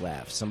goose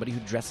laugh, somebody who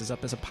dresses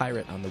up as a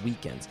pirate on the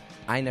weekends.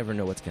 I never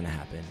know what's going to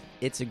happen.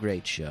 It's a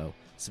great show.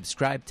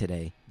 Subscribe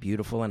today,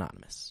 Beautiful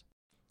Anonymous.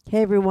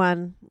 Hey,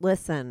 everyone.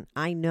 Listen,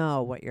 I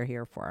know what you're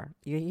here for.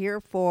 You're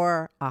here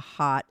for a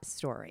hot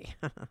story.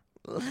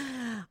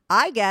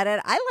 I get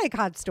it. I like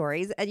hot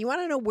stories. And you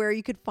want to know where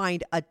you could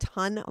find a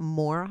ton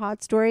more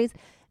hot stories?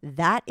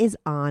 That is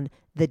on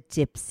the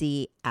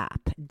Dipsea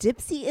app.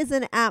 Dipsea is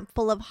an app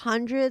full of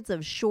hundreds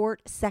of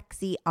short,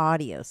 sexy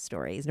audio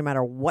stories. No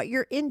matter what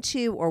you're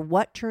into or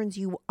what turns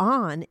you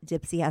on,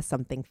 Dipsea has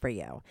something for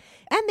you.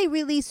 And they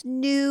release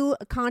new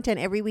content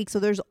every week, so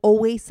there's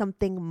always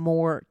something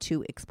more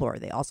to explore.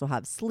 They also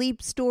have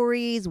sleep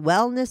stories,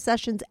 wellness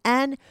sessions,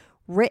 and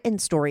written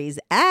stories,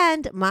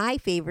 and my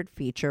favorite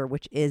feature,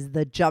 which is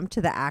the jump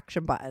to the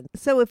action button.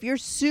 So if you're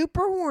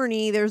super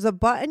horny, there's a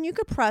button you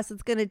could press.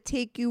 It's going to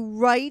take you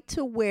right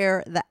to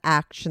where the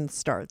action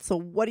starts. So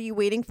what are you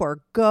waiting for?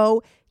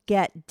 Go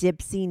get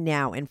Dipsea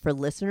now. And for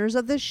listeners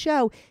of the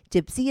show,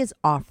 Dipsea is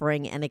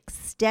offering an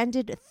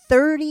extended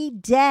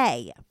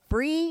 30-day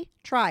free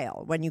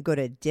trial when you go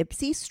to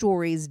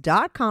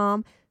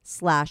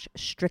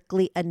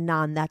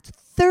dipseastories.com/strictlyanon. That's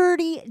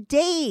 30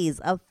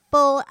 days of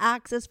full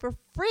access for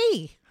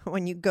free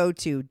when you go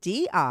to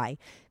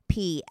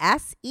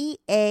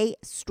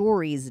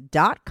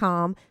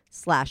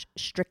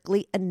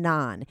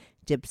dipseastories.com/strictlyanon.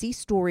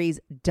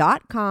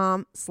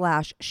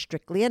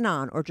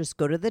 dipseastories.com/strictlyanon, or just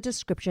go to the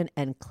description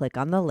and click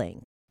on the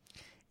link.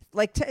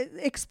 Like,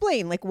 to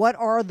explain, like, what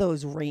are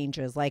those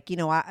ranges? Like,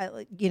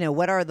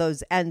 what are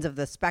those ends of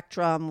the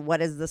spectrum? What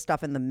is the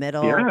stuff in the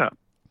middle? Yeah.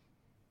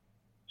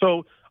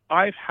 So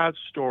I've had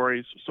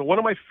stories. So one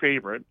of my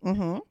favorite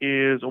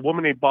is a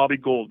woman named Bobby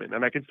Goldman,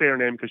 and I can say her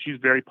name because she's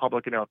very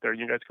public and out there.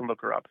 You guys can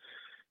look her up.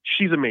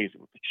 She's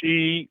amazing.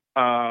 She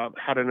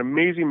had an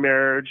amazing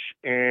marriage,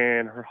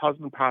 and her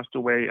husband passed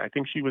away. I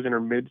think she was in her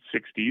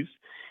mid-60s.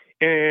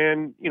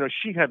 And,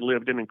 she had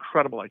lived an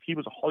incredible life. He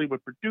was a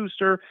Hollywood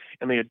producer,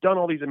 and they had done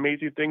all these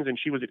amazing things, and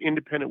she was an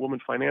independent woman,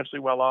 financially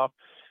well off.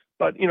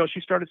 But, she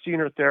started seeing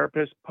her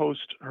therapist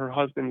post her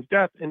husband's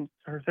death, and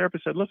her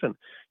therapist said, listen,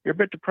 you're a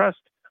bit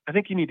depressed. I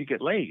think you need to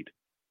get laid.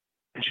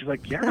 And she's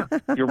like, yeah,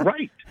 you're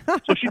right.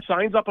 So she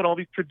signs up on all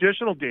these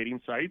traditional dating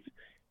sites.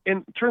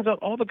 And it turns out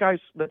all the guys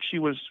that she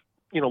was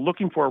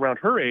looking for around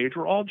her age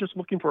were all just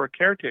looking for a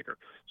caretaker,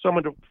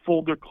 someone to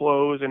fold their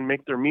clothes and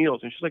make their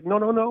meals. And she's like,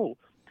 no,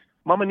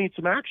 Mama needs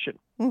some action.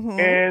 Mm-hmm.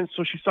 And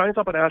so she signs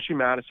up at Ashley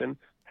Madison,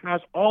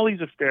 has all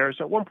these affairs.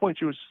 At one point,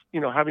 she was,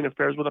 having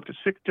affairs with up to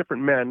 6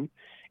 different men.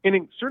 And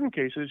in certain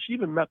cases, she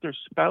even met their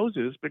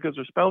spouses because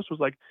their spouse was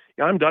like,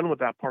 yeah, I'm done with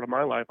that part of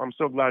my life. I'm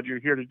so glad you're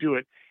here to do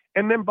it.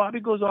 And then Bobby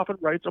goes off and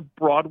writes a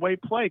Broadway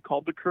play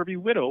called The Curvy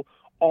Widow,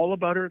 all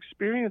about her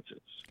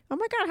experiences. Oh,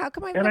 my God. How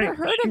come I've never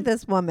heard of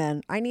this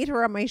woman? I need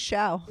her on my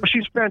show.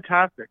 She's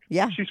fantastic.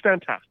 Yeah. She's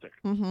fantastic.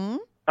 Mm-hmm.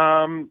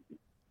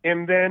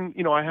 And then,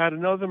 I had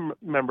another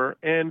member,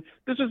 and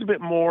this is a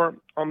bit more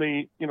on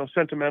the,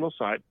 sentimental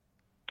side.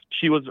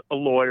 She was a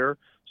lawyer,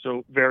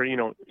 so very,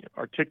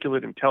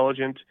 articulate,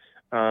 intelligent,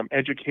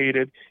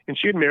 educated, and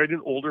she had married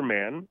an older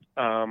man.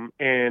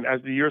 And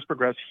as the years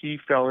progressed, he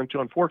fell into,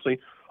 unfortunately,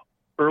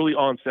 early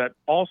onset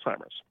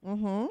Alzheimer's.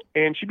 Mm-hmm.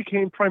 And she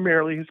became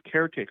primarily his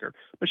caretaker.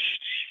 But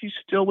she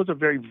still was a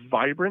very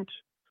vibrant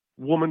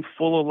woman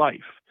full of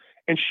life.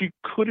 And she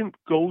couldn't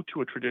go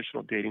to a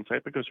traditional dating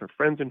site because her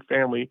friends and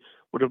family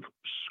would have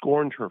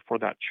scorned her for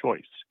that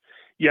choice.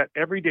 Yet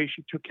every day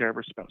she took care of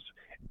her spouse.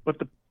 But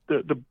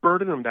the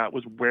burden of that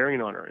was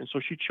wearing on her. And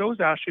so she chose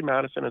Ashley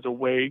Madison as a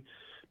way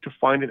to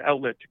find an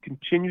outlet to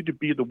continue to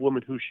be the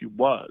woman who she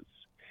was.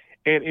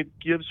 And it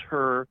gives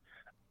her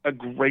a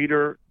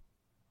greater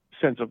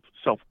sense of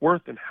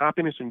self-worth and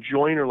happiness and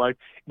joy in her life,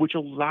 which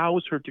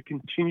allows her to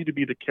continue to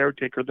be the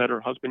caretaker that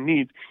her husband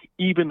needs,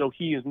 even though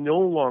he is no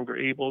longer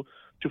able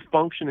to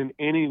function in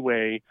any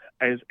way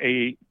as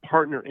a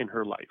partner in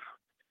her life.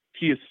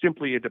 He is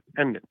simply a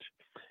dependent.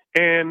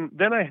 And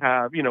then I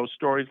have,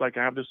 stories like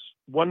I have this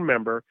one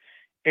member,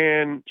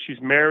 and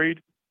she's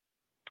married,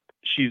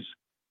 she's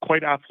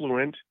quite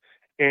affluent,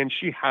 and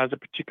she has a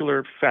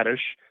particular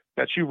fetish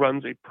that she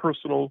runs a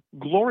personal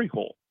glory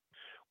hole,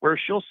 where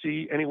she'll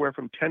see anywhere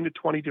from 10 to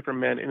 20 different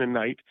men in a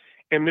night.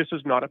 And this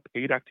is not a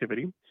paid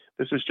activity.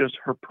 This is just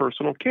her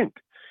personal kink,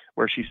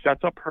 where she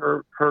sets up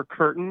her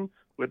curtain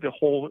with a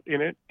hole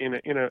in it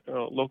in a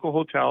local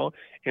hotel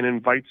and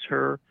invites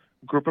her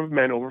group of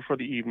men over for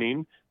the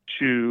evening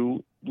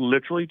to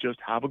literally just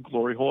have a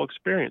glory hole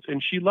experience.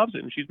 And she loves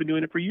it, and she's been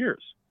doing it for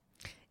years.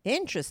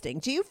 Interesting.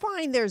 Do you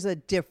find there's a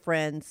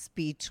difference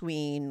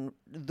between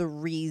the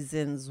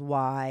reasons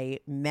why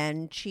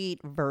men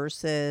cheat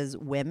versus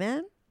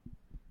women?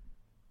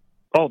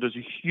 Oh, there's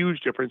a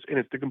huge difference, and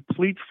it's the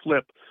complete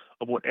flip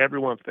of what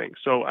everyone thinks.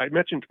 So I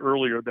mentioned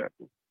earlier that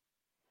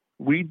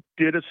we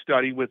did a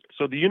study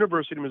so the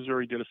University of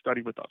Missouri did a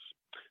study with us,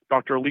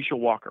 Dr. Alicia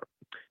Walker,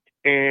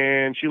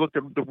 and she looked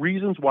at the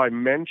reasons why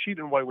men cheat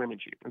and why women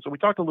cheat. And so we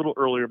talked a little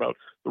earlier about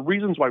the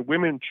reasons why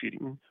women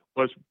cheating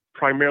was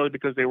primarily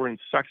because they were in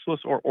sexless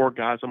or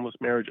orgasmless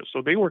marriages.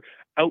 So they were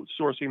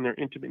outsourcing their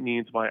intimate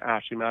needs via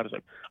Ashley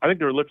Madison. I think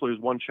there literally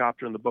is one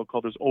chapter in the book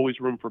called There's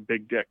Always Room for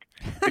Big Dick,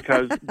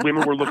 because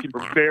women were looking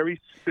for very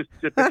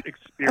specific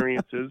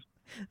experiences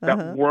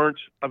that weren't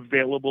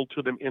available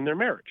to them in their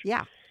marriage.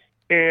 Yeah.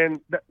 And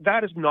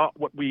that is not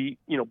what we,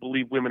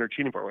 believe women are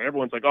cheating for.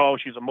 Everyone's like, oh,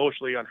 she's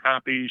emotionally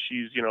unhappy.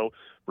 She's,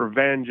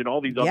 revenge and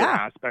all these other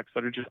aspects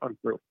that are just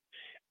untrue.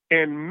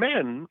 And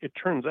men, it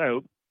turns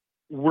out,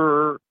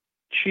 were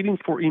cheating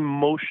for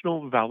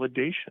emotional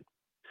validation.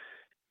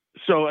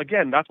 So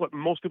again, that's what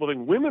most people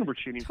think women were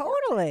cheating for.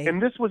 Totally.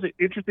 And this was an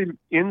interesting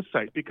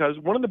insight, because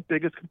one of the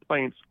biggest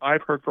complaints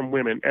I've heard from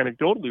women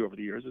anecdotally over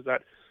the years is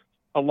that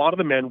a lot of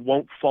the men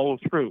won't follow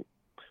through.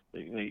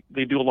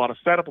 They do a lot of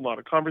setup, a lot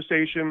of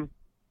conversation,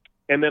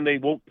 and then they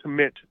won't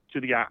commit to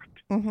the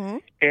act. Mm-hmm.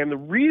 And the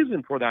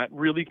reason for that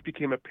really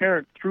became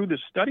apparent through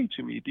this study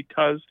to me,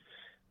 because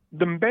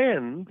the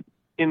men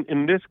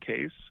in this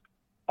case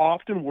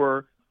often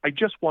were, I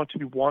just want to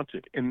be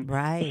wanted. And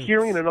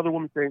hearing another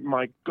woman say,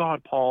 my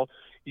God, Paul,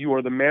 you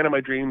are the man of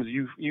my dreams.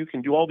 You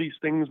can do all these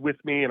things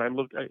with me, and I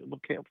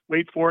can't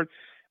wait for it.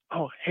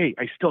 Oh, hey,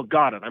 I still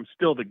got it. I'm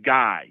still the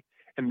guy.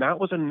 And that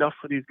was enough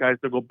for these guys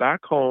to go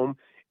back home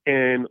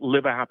and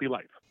live a happy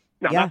life.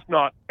 Now, that's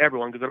not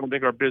everyone, because I don't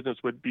think our business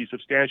would be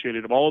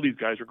substantiated if all these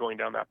guys are going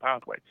down that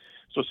pathway.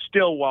 So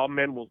still, while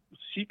men will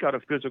seek out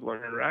a physical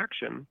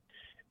interaction,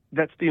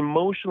 that's the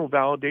emotional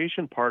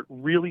validation part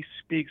really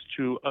speaks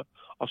to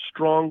a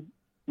strong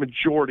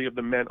majority of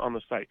the men on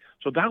the site.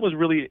 So that was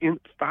really a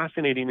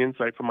fascinating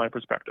insight from my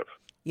perspective.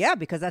 Yeah,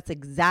 because that's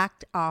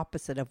exact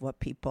opposite of what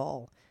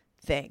people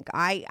think.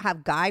 I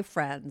have guy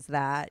friends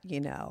that,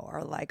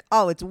 are like,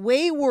 oh, it's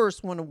way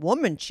worse when a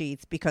woman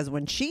cheats, because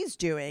when she's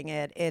doing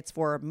it, it's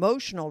for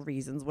emotional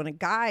reasons. When a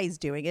guy's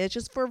doing it, it's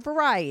just for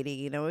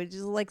variety. It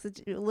just likes a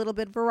little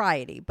bit of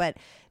variety. But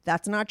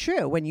that's not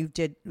true when you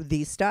did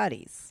these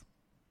studies.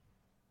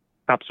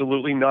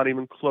 Absolutely not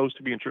even close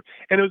to being true.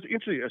 And it was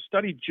interesting. A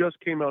study just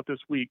came out this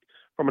week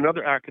from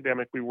another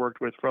academic we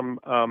worked with from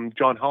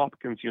Johns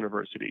Hopkins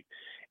University.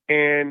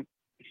 And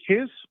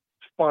his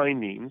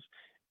findings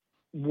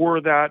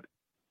were that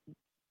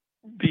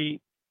the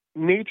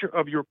nature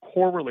of your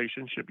core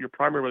relationship, your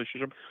primary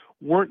relationship,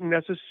 weren't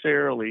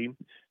necessarily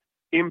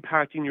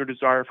impacting your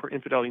desire for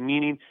infidelity,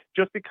 meaning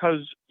just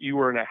because you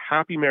were in a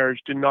happy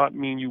marriage did not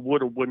mean you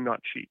would or would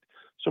not cheat.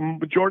 So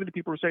majority of the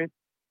people were saying,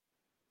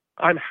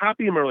 I'm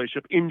happy in my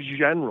relationship in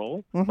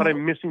general, but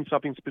I'm missing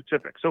something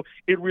specific. So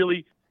it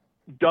really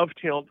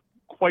dovetailed,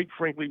 quite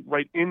frankly,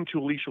 right into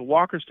Alicia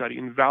Walker's study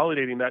in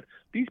validating that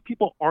these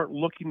people aren't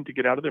looking to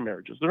get out of their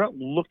marriages. They're not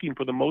looking,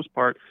 for the most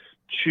part,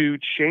 to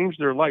change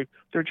their life.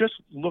 They're just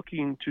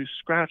looking to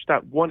scratch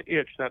that one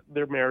itch that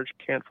their marriage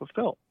can't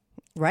fulfill.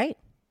 Right.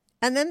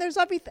 And then there's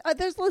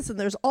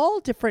there's all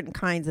different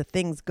kinds of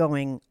things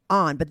going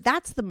on, but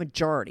that's the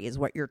majority is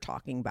what you're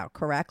talking about,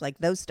 correct? Like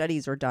those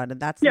studies are done, and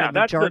that's the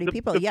majority of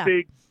people. The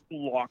big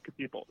block of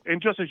people.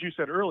 And just as you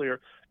said earlier,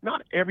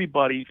 not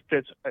everybody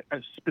fits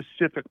a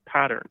specific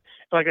pattern.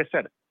 Like I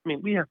said, I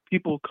mean, we have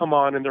people come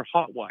on and they're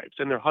hot wives,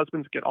 and their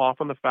husbands get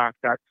off on the fact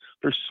that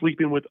they're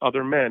sleeping with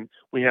other men.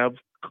 We have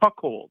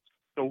cuckolds.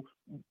 So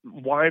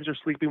wives are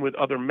sleeping with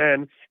other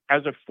men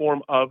as a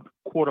form of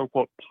quote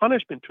unquote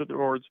punishment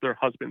towards their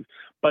husbands,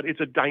 but it's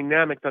a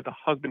dynamic that the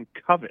husband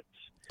covets.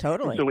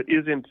 Totally. And so it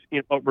isn't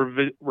a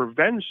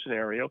revenge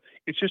scenario.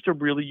 It's just a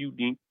really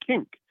unique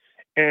kink.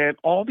 And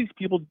all these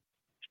people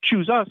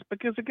choose us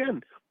because,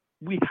 again,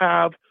 we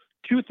have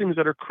two things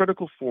that are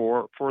critical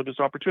for this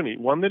opportunity.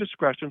 One, the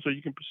discretion, so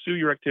you can pursue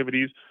your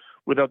activities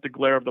without the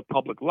glare of the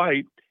public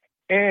light,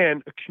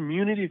 and a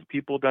community of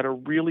people that are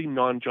really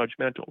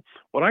non-judgmental.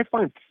 What I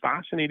find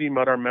fascinating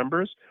about our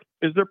members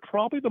is they're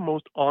probably the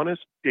most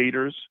honest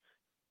daters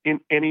in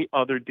any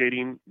other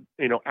dating,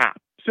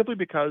 app, simply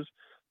because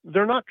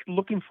they're not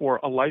looking for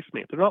a life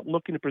mate. They're not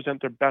looking to present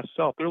their best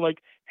self. They're like,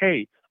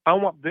 hey, I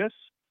want this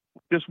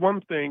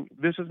one thing,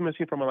 this is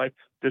missing from my life.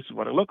 This is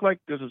what I look like.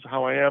 This is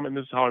how I am, and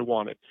this is how I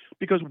want it.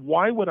 Because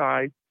why would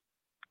I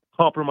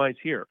compromise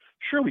here?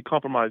 Sure, we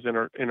compromise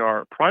in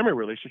our primary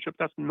relationship.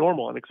 That's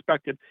normal and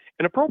expected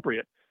and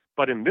appropriate.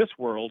 But in this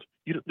world,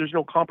 there's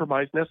no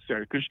compromise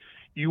necessary because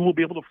you will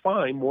be able to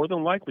find, more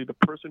than likely, the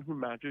person who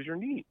matches your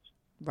needs.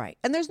 Right.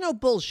 And there's no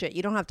bullshit.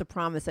 You don't have to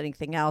promise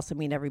anything else. I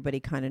mean, everybody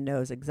kind of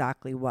knows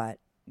exactly what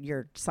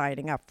you're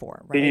signing up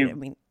for,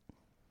 right?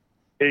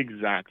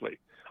 Exactly.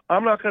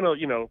 I'm not going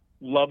to,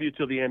 love you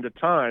till the end of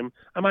time.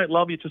 I might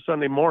love you till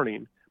Sunday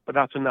morning, but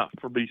that's enough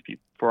for these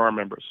people, for our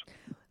members.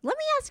 Let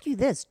me ask you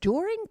this.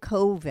 During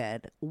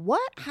COVID,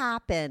 what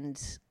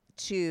happened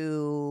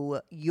to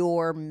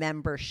your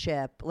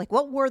membership? Like,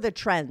 what were the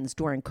trends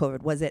during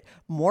COVID? Was it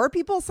more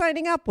people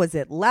signing up? Was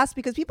it less?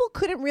 Because people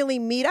couldn't really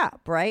meet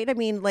up, right? I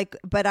mean,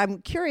 but I'm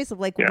curious of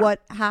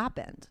what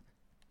happened.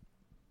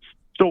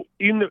 So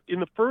in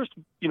the first,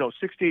 6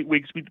 to 8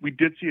 weeks, we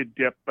did see a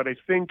dip, but I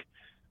think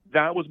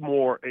that was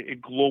more a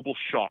global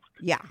shock.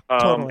 Yeah,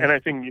 totally. And I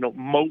think,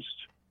 most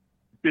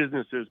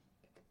businesses,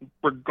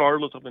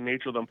 regardless of the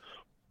nature of them,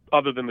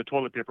 other than the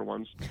toilet paper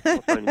ones,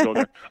 let's not even go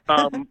there,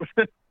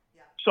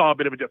 saw a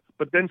bit of a dip.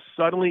 But then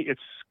suddenly it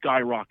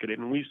skyrocketed,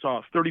 and we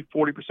saw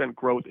 30-40%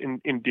 growth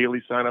in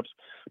daily signups,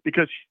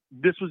 because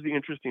this was the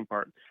interesting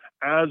part.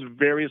 As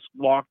various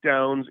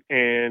lockdowns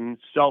and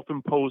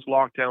self-imposed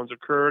lockdowns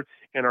occurred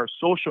and our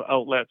social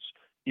outlets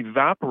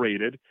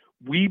evaporated,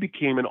 we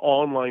became an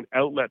online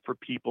outlet for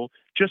people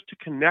just to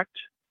connect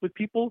with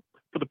people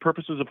for the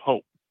purposes of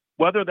hope.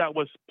 Whether that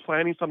was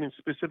planning something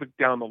specific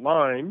down the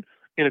line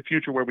in a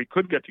future where we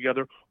could get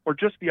together, or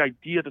just the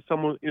idea that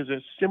someone is in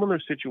a similar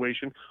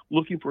situation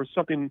looking for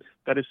something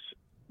that is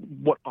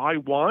what I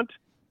want,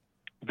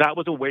 that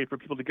was a way for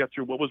people to get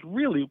through what was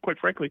really, quite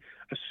frankly,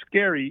 a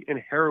scary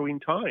and harrowing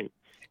time.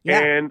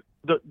 Yeah. And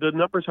the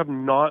numbers have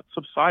not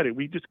subsided.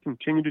 We just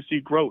continue to see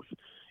growth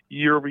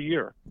year over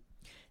year.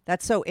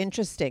 That's so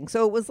interesting.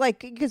 So it was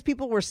because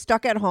people were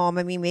stuck at home.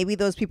 I mean, maybe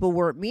those people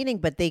weren't meeting,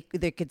 but they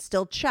could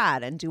still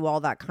chat and do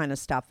all that kind of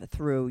stuff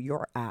through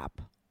your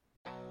app.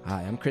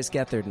 Hi, I'm Chris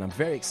Gethard, and I'm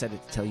very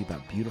excited to tell you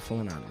about Beautiful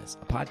Anonymous,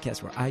 a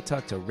podcast where I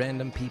talk to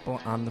random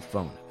people on the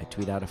phone. I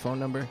tweet out a phone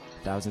number,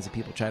 thousands of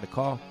people try to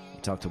call. I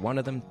talk to one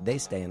of them, they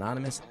stay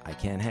anonymous. I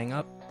can't hang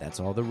up. That's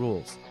all the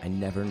rules. I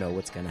never know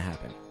what's going to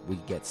happen. We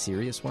get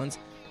serious ones.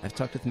 I've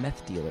talked with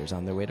meth dealers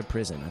on their way to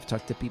prison. I've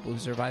talked to people who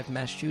survived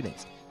mass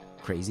shootings.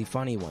 Crazy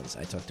funny ones.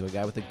 I talked to a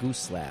guy with a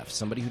goose laugh,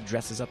 somebody who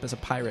dresses up as a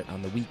pirate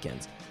on the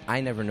weekends.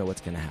 I never know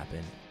what's going to happen.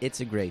 It's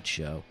a great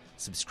show.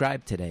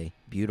 Subscribe today,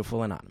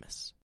 Beautiful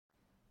Anonymous.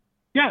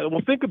 Yeah,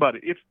 well, think about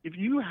it. If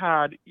you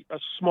had a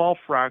small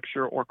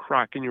fracture or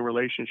crack in your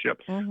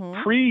relationship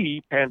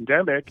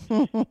pre-pandemic,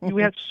 you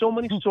had so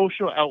many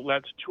social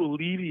outlets to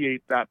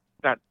alleviate that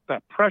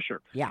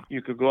pressure. Yeah,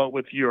 you could go out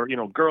with your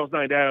girls'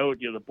 night out.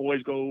 The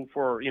boys go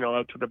for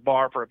out to the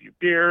bar for a few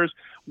beers,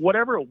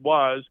 whatever it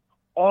was.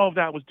 All of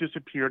that was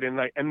disappeared,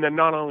 and then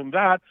not only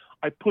that,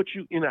 I put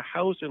you in a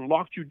house and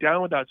locked you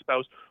down with that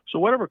spouse. So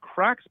whatever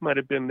cracks might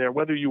have been there,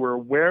 whether you were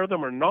aware of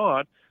them or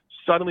not,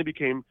 suddenly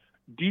became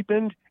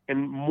deepened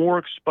and more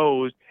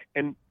exposed,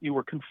 and you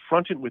were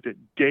confronted with it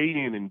day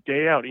in and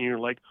day out, and you're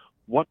like,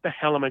 what the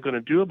hell am I going to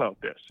do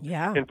about this?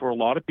 Yeah. And for a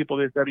lot of people,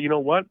 they said, you know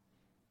what?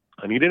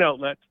 I need an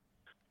outlet.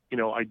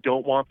 I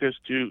don't want this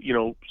to,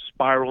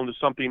 spiral into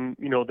something,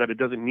 that it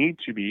doesn't need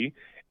to be.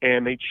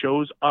 And they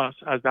chose us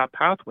as that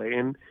pathway.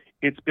 And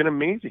it's been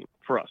amazing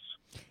for us.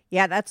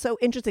 Yeah, that's so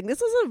interesting.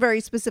 This is a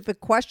very specific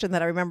question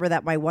that I remember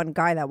that my one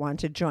guy that wanted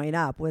to join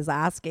up was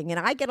asking. And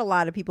I get a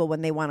lot of people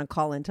when they want to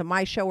call into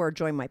my show or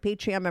join my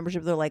Patreon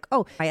membership, they're like,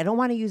 oh, I don't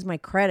want to use my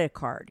credit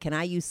card. Can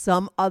I use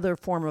some other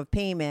form of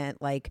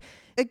payment, like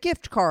a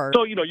gift card?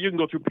 So, you can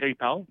go through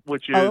PayPal,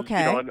 which is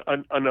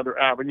another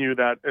avenue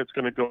that it's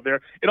going to go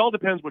there. It all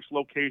depends which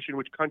location,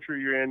 which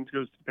country you're in,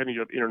 because depending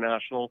on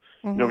international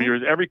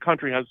viewers, every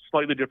country has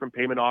slightly different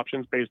payment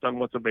options based on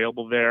what's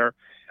available there.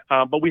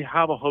 But we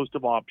have a host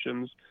of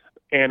options.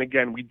 And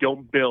again, we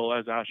don't bill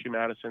as Ashley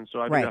Madison,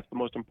 so I think that's the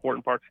most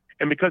important part.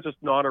 And because it's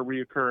not a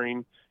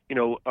reoccurring,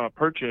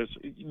 purchase,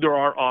 there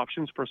are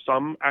options for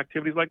some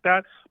activities like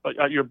that. But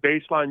at your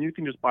baseline, you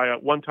can just buy a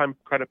one-time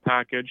credit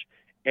package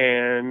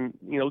and,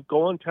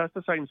 go and test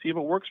the site and see if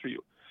it works for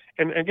you.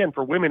 And again,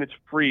 for women, it's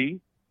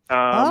free.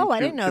 I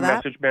didn't know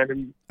that. Message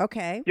men.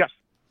 Okay. Yes.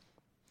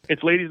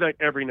 It's ladies' night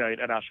every night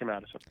at Ashley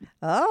Madison.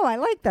 Oh, I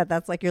like that.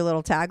 That's like your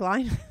little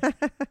tagline.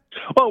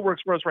 Well, it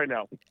works for us right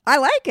now. I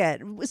like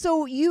it.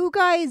 So you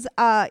guys,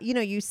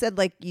 you said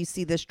like you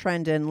see this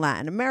trend in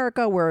Latin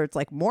America where it's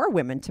like more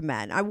women to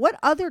men. What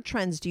other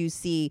trends do you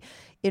see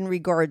in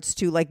regards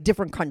to like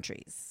different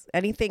countries?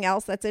 Anything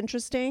else that's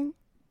interesting?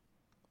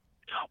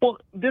 Well,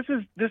 this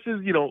is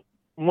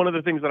one of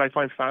the things that I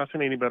find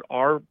fascinating about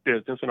our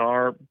business and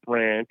our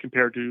brand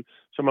compared to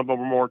some of our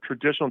more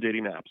traditional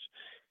dating apps.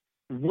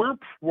 We're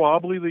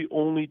probably the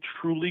only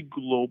truly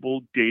global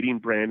dating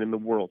brand in the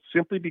world,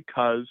 simply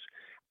because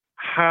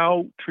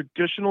how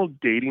traditional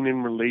dating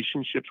and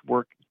relationships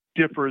work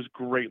differs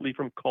greatly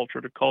from culture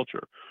to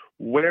culture,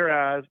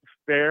 whereas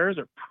fares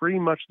are pretty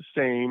much the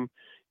same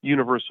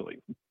universally.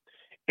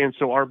 And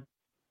so our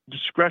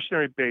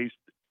discretionary-based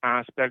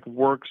aspect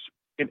works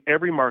in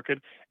every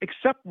market,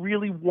 except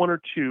really one or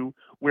two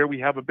where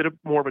we have a bit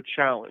more of a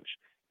challenge,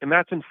 and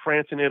that's in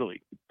France and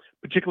Italy,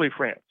 particularly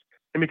France.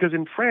 And because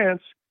in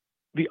France,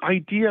 the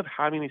idea of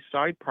having a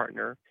side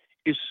partner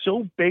is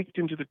so baked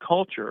into the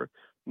culture,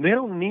 they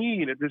don't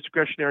need a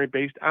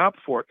discretionary-based app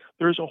for it.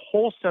 There's a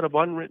whole set of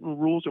unwritten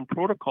rules and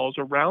protocols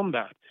around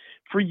that.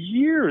 For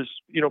years,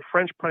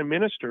 French prime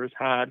ministers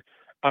had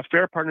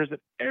affair partners that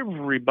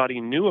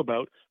everybody knew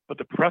about, but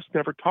the press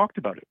never talked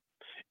about it.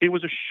 It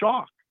was a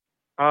shock.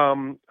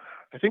 I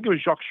think it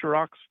was Jacques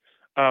Chirac's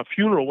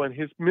funeral when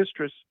his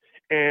mistress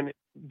and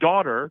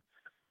daughter,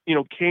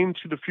 came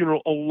to the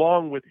funeral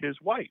along with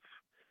his wife.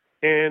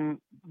 And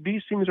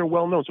these things are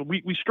well known. So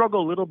we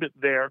struggle a little bit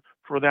there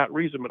for that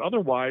reason. But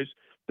otherwise,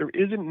 there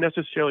isn't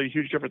necessarily a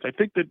huge difference. I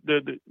think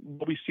that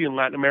what we see in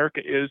Latin America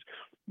is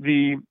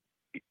the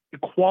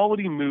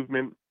equality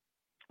movement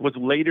was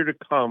later to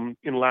come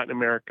in Latin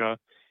America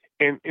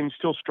and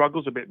still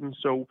struggles a bit. And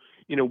so,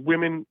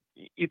 women,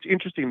 it's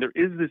interesting. There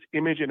is this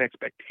image and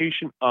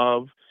expectation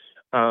of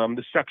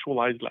the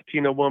sexualized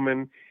Latina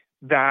woman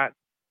that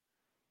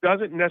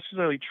doesn't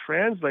necessarily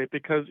translate,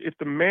 because if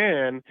the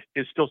man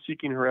is still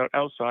seeking her out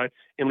outside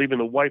and leaving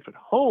the wife at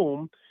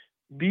home,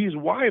 these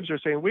wives are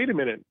saying, wait a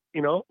minute,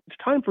 it's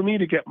time for me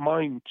to get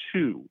mine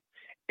too.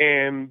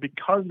 And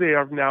because they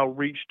have now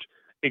reached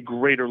a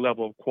greater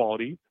level of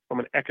quality from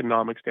an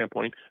economic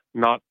standpoint,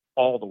 not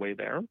all the way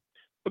there,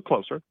 but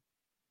closer,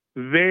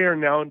 they are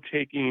now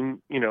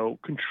taking,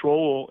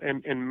 control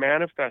and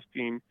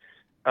manifesting,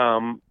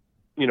 a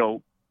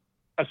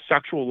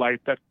sexual life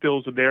that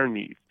fills their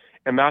needs.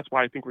 And that's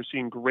why I think we're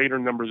seeing greater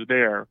numbers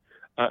there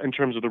in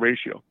terms of the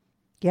ratio.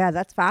 Yeah,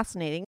 that's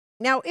fascinating.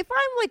 Now, if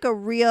I'm a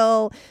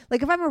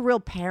real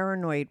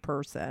paranoid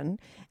person,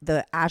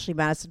 the Ashley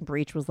Madison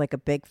breach was like a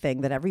big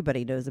thing that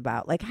everybody knows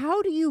about. Like,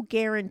 how do you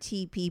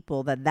guarantee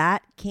people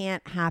that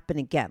can't happen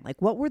again? Like,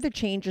 what were the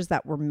changes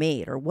that were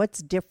made, or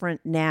what's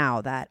different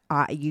now that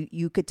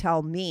you could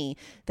tell me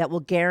that will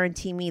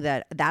guarantee me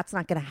that that's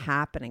not going to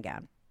happen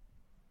again?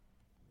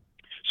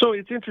 So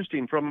it's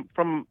interesting from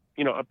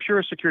a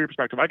pure security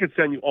perspective. I could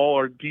send you all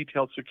our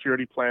detailed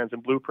security plans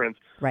and blueprints,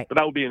 right, but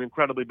that would be an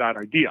incredibly bad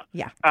idea.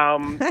 Yeah.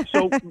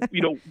 So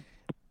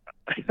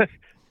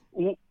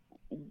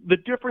the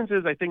difference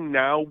is, I think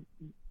now,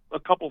 a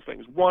couple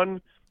things.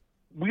 One,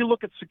 we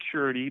look at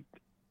security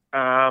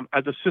as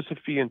a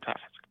Sisyphean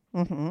task,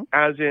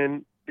 as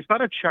in it's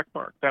not a check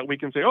mark that we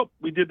can say, oh,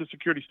 we did the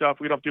security stuff,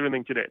 we don't have to do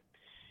anything today.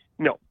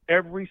 No,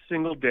 every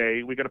single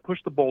day we got to push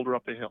the boulder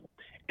up the hill.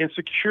 And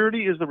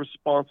security is the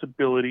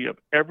responsibility of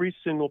every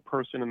single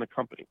person in the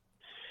company.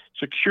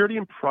 Security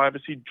and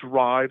privacy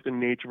drive the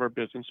nature of our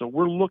business. So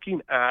we're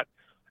looking at,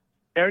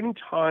 any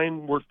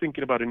time we're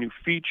thinking about a new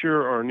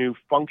feature or a new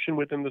function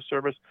within the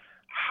service,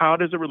 how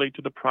does it relate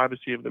to the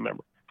privacy of the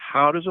member?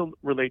 How does it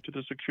relate to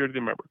the security of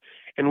the member?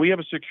 And we have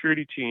a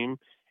security team,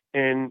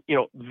 and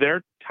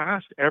they're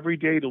tasked every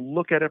day to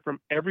look at it from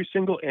every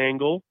single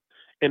angle,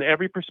 in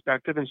every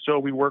perspective. And so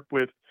we work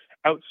with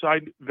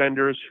outside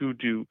vendors who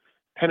do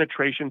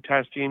penetration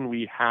testing.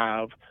 We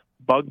have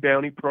bug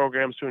bounty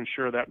programs to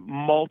ensure that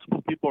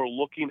multiple people are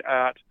looking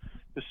at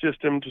the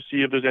system to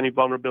see if there's any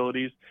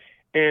vulnerabilities.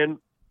 And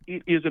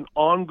it is an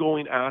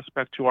ongoing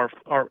aspect to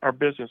our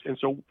business. And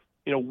so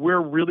we're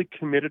really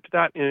committed to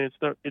that, and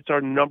it's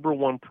our number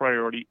one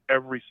priority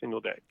every single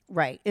day.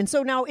 Right. And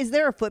so now, is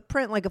there a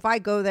footprint? Like, if I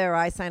go there,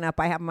 I sign up,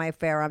 I have my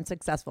affair, I'm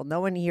successful,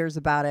 no one hears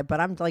about it, but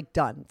I'm like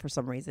done for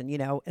some reason.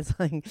 It's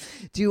like,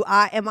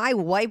 am I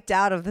wiped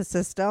out of the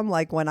system?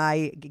 Like when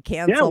I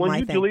cancel yeah, when my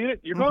you thing? delete it,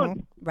 you're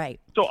gone. Right.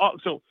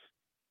 So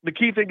the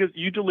key thing is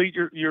you delete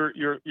your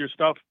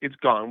stuff, it's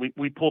gone.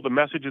 We pull the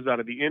messages out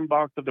of the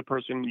inbox of the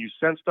person you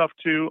sent stuff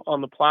to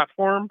on the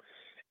platform,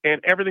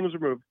 and everything was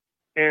removed.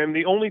 And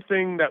the only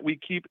thing that we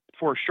keep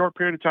for a short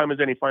period of time is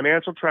any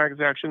financial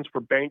transactions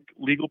for bank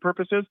legal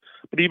purposes,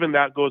 but even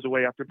that goes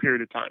away after a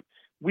period of time.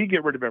 We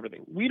get rid of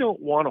everything. We don't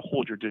want to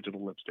hold your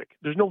digital lipstick.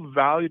 There's no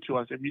value to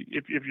us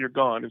if you're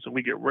gone, and so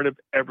we get rid of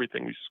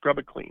everything. We scrub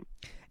it clean.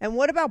 And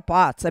what about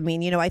bots? I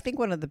mean, I think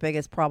one of the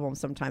biggest problems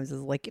sometimes is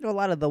like, a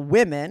lot of the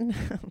women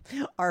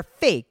are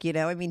fake,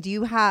 I mean, do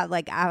you have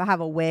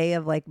a way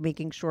of like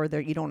making sure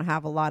that you don't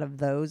have a lot of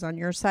those on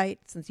your site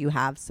since you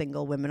have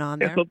single women on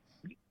there? So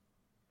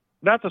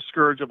that's a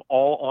scourge of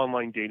all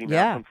online dating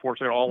apps,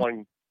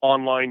 unfortunately,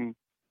 online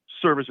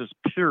services,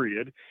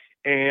 period.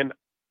 And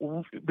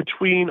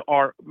between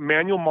our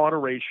manual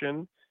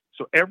moderation,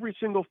 so every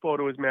single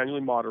photo is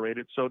manually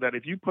moderated, so that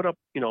if you put up,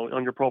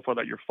 on your profile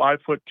that you're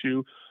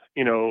 5'2",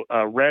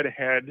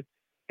 redhead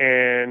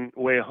and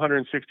weigh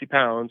 160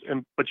 pounds,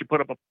 but you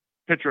put up a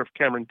picture of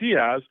Cameron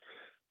Diaz,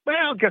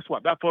 well, guess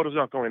what? That photo's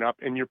not going up,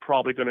 and you're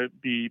probably going to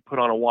be put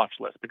on a watch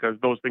list because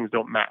those things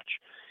don't match.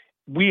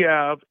 We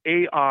have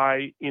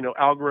AI,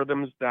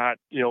 algorithms that,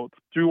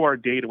 through our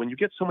data, when you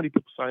get so many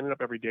people signing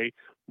up every day,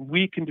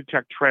 we can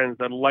detect trends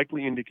that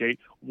likely indicate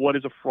what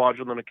is a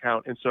fraudulent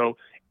account. And so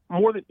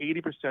more than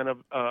 80%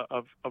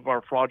 of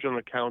our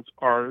fraudulent accounts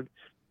are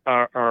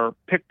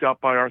picked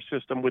up by our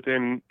system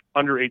within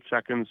under 8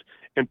 seconds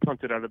and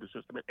punted out of the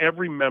system. And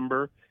every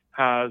member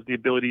has the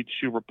ability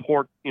to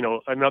report,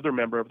 another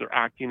member if they're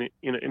acting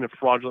in a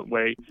fraudulent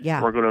way.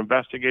 Yeah. We're going to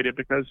investigate it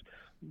because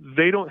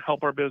they don't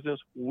help our business.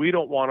 We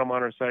don't want them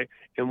on our site,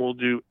 and we'll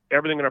do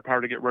everything in our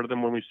power to get rid of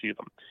them when we see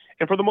them.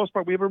 And for the most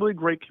part, we have a really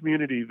great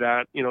community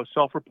that,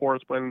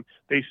 self-reports when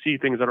they see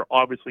things that are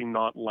obviously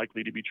not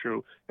likely to be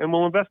true, and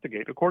we'll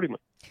investigate accordingly.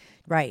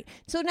 Right.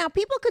 So now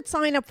people could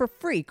sign up for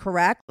free,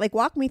 correct? Like,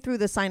 walk me through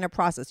the sign-up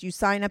process. You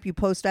sign up, you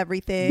post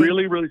everything.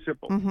 Really, really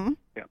simple. Mm-hmm.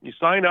 Yeah. You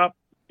sign up.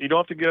 You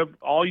don't have to give.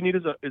 All you need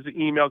is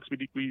an email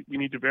because we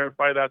need to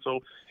verify that. So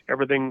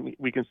everything,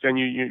 we can send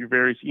you your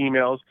various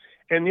emails.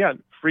 And yeah,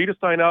 free to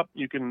sign up.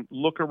 You can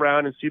look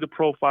around and see the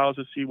profiles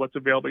to see what's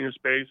available in your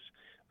space,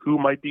 who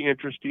might be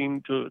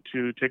interesting to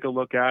take a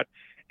look at.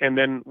 And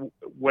then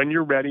when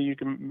you're ready, you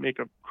can make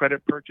a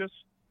credit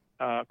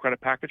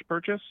package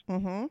purchase,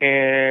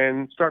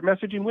 and start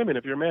messaging women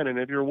if you're a man. And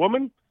if you're a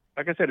woman,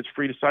 like I said, it's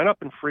free to sign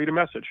up and free to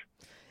message.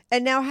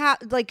 And now,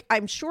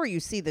 I'm sure you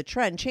see the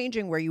trend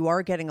changing where you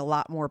are getting a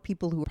lot more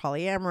people who are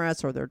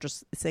polyamorous, or they're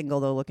just single,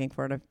 they're looking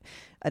for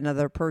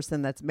another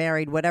person that's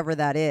married, whatever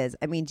that is.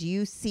 I mean, do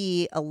you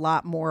see a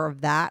lot more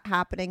of that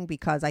happening?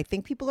 Because I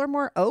think people are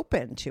more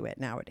open to it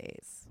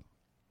nowadays.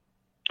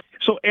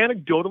 So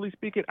anecdotally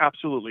speaking,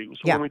 absolutely.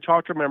 So when we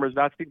talk to our members,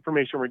 that's the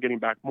information we're getting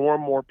back. More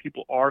and more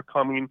people are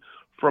coming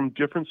from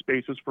different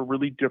spaces for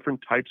really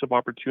different types of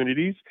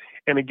opportunities.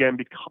 And again,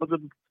 because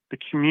of the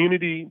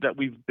community that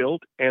we've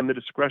built and the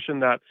discretion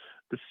that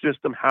the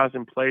system has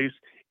in place,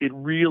 it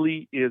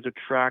really is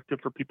attractive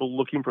for people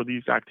looking for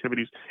these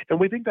activities. And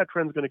we think that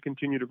trend is going to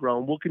continue to grow.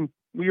 And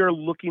we are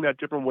looking at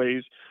different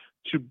ways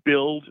to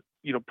build,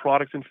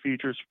 products and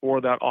features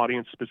for that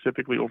audience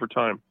specifically over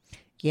time.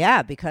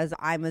 Yeah, because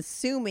I'm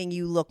assuming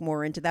you look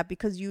more into that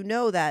because you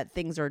know that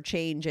things are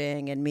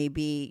changing and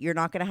maybe you're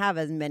not going to have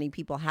as many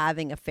people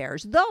having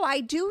affairs. Though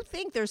I do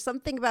think there's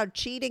something about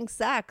cheating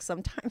sex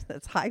sometimes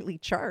that's highly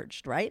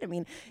charged, right? I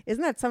mean,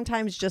 isn't that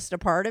sometimes just a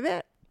part of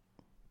it?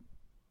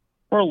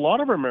 For a lot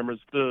of our members,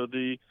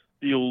 the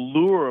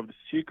allure of the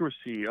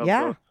secrecy of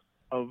that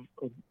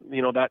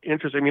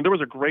interest. I mean, there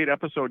was a great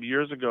episode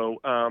years ago,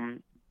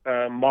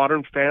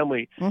 Modern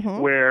Family,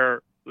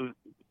 where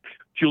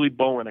Julie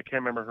Bowen, I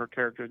can't remember her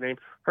character's name,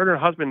 her and her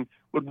husband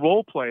would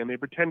role play, and they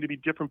pretend to be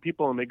different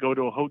people, and they go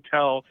to a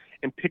hotel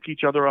and pick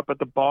each other up at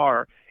the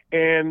bar.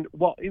 And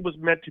while it was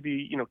meant to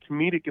be,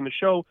 comedic in the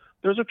show,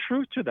 there's a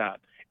truth to that.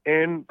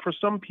 And for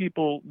some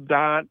people,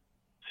 that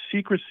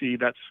secrecy,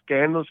 that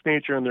scandalous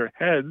nature in their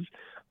heads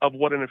of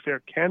what an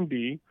affair can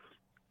be,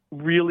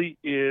 really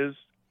is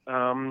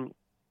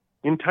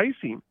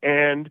enticing.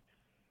 And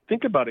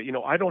think about it.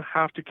 I don't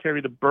have to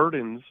carry the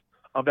burdens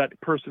of that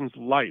person's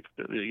life,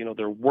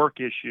 their work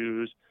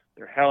issues,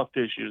 their health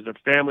issues, their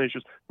family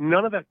issues.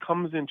 None of that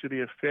comes into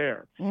the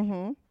affair.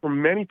 For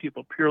many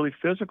people, purely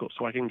physical.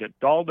 So I can get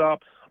dolled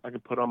up, I can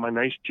put on my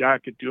nice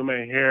jacket, do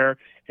my hair,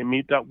 and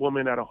meet that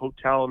woman at a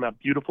hotel in that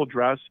beautiful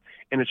dress.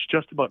 And it's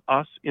just about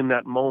us in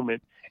that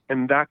moment.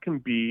 And that can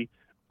be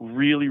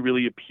really,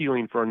 really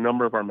appealing for a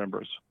number of our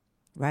members.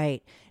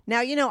 Right. Now,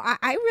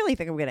 I really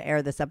think I'm going to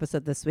air this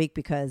episode this week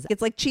because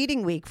it's like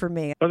cheating week for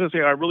me. I was going to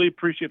say, I really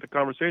appreciate the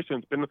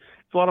conversation. It's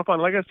a lot of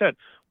fun. Like I said,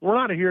 we're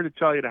not here to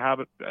tell you to have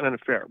an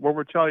affair. What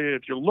we're telling you,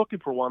 if you're looking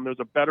for one, there's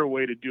a better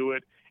way to do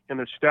it. and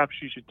the steps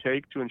you should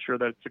take to ensure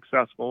that it's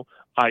successful,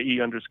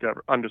 i.e.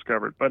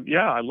 undiscovered. But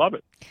yeah, I love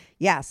it.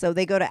 Yeah, so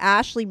they go to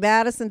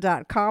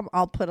ashleymadison.com.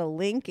 I'll put a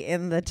link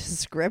in the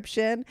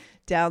description.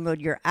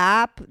 Download your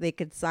app. They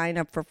could sign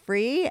up for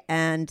free,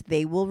 and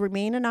they will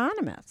remain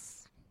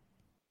anonymous.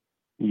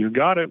 You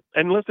got it.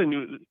 And listen,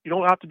 you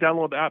don't have to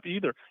download the app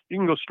either. You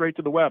can go straight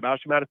to the web,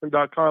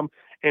 ashleymadison.com,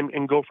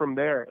 and go from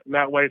there. And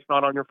that way it's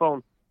not on your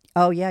phone.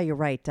 Oh, yeah, you're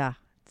right.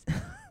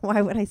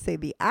 Why would I say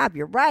the app?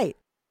 You're right.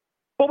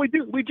 Well, we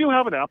do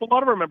have an app. A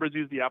lot of our members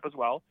use the app as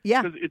well.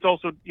 Yeah. Because it's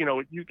also,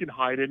 you can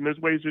hide it, and there's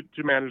ways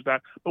to manage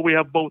that. But we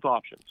have both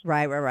options.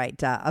 Right.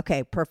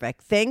 Okay,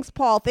 perfect. Thanks,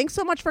 Paul. Thanks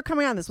so much for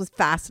coming on. This was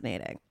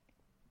fascinating.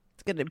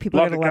 It's good. People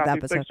are going to love that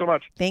episode. Thanks so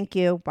much. Thank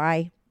you.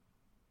 Bye.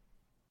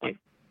 Bye.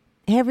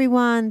 Hey,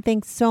 everyone.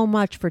 Thanks so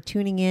much for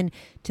tuning in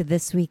to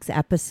this week's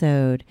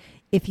episode.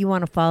 If you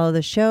want to follow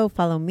the show,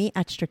 follow me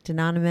at Strict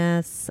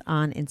Anonymous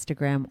on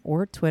Instagram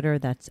or Twitter.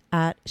 That's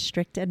at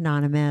Strict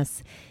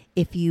Anonymous.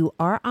 If you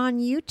are on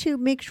YouTube,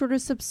 make sure to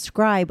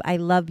subscribe. I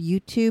love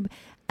YouTube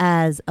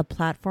as a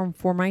platform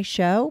for my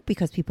show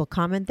because people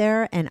comment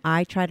there, and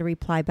I try to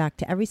reply back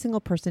to every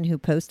single person who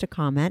posts a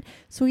comment.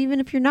 So even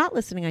if you're not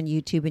listening on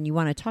YouTube and you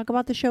want to talk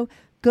about the show,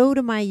 go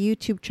to my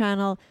YouTube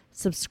channel,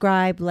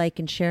 subscribe, like,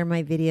 and share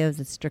my videos.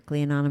 It's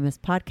Strictly Anonymous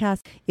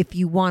Podcast. If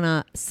you want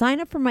to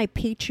sign up for my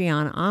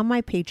Patreon, on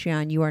my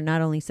Patreon, you are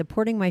not only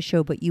supporting my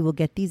show, but you will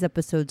get these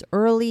episodes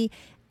early,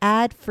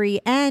 ad-free,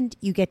 and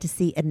you get to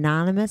see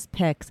anonymous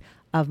pics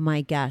of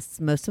my guests.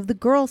 Most of the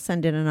girls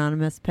send in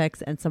anonymous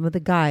pics, and some of the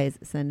guys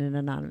send in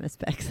anonymous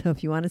pics. So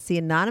if you want to see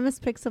anonymous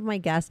pics of my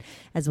guests,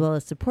 as well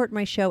as support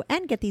my show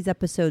and get these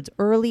episodes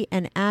early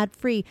and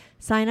ad-free,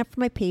 sign up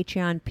for my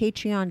Patreon,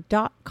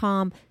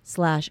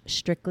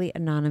 patreon.com/Strictly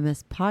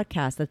Anonymous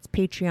Podcast. That's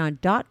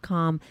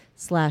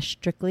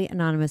patreon.com/Strictly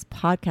Anonymous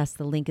Podcast.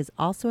 The link is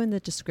also in the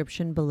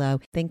description below.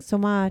 Thanks so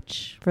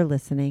much for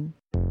listening.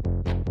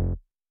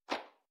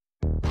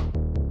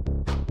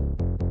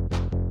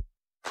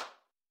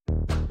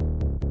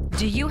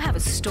 Do you have a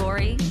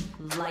story,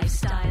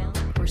 lifestyle,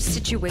 or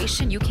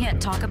situation you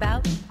can't talk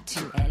about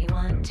to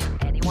anyone?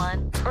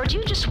 Or do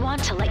you just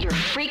want to let your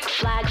freak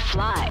flag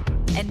fly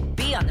and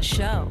be on the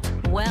show?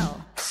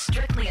 Well,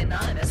 Strictly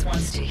Anonymous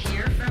wants to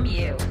hear from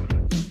you.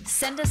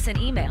 Send us an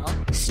email,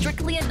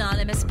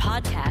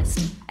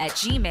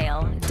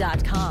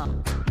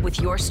 strictlyanonymouspodcast@gmail.com, with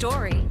your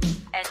story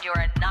and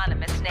your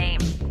anonymous name.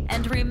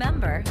 And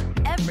remember,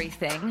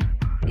 everything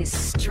is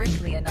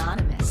strictly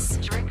anonymous.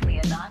 Strictly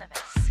Anonymous.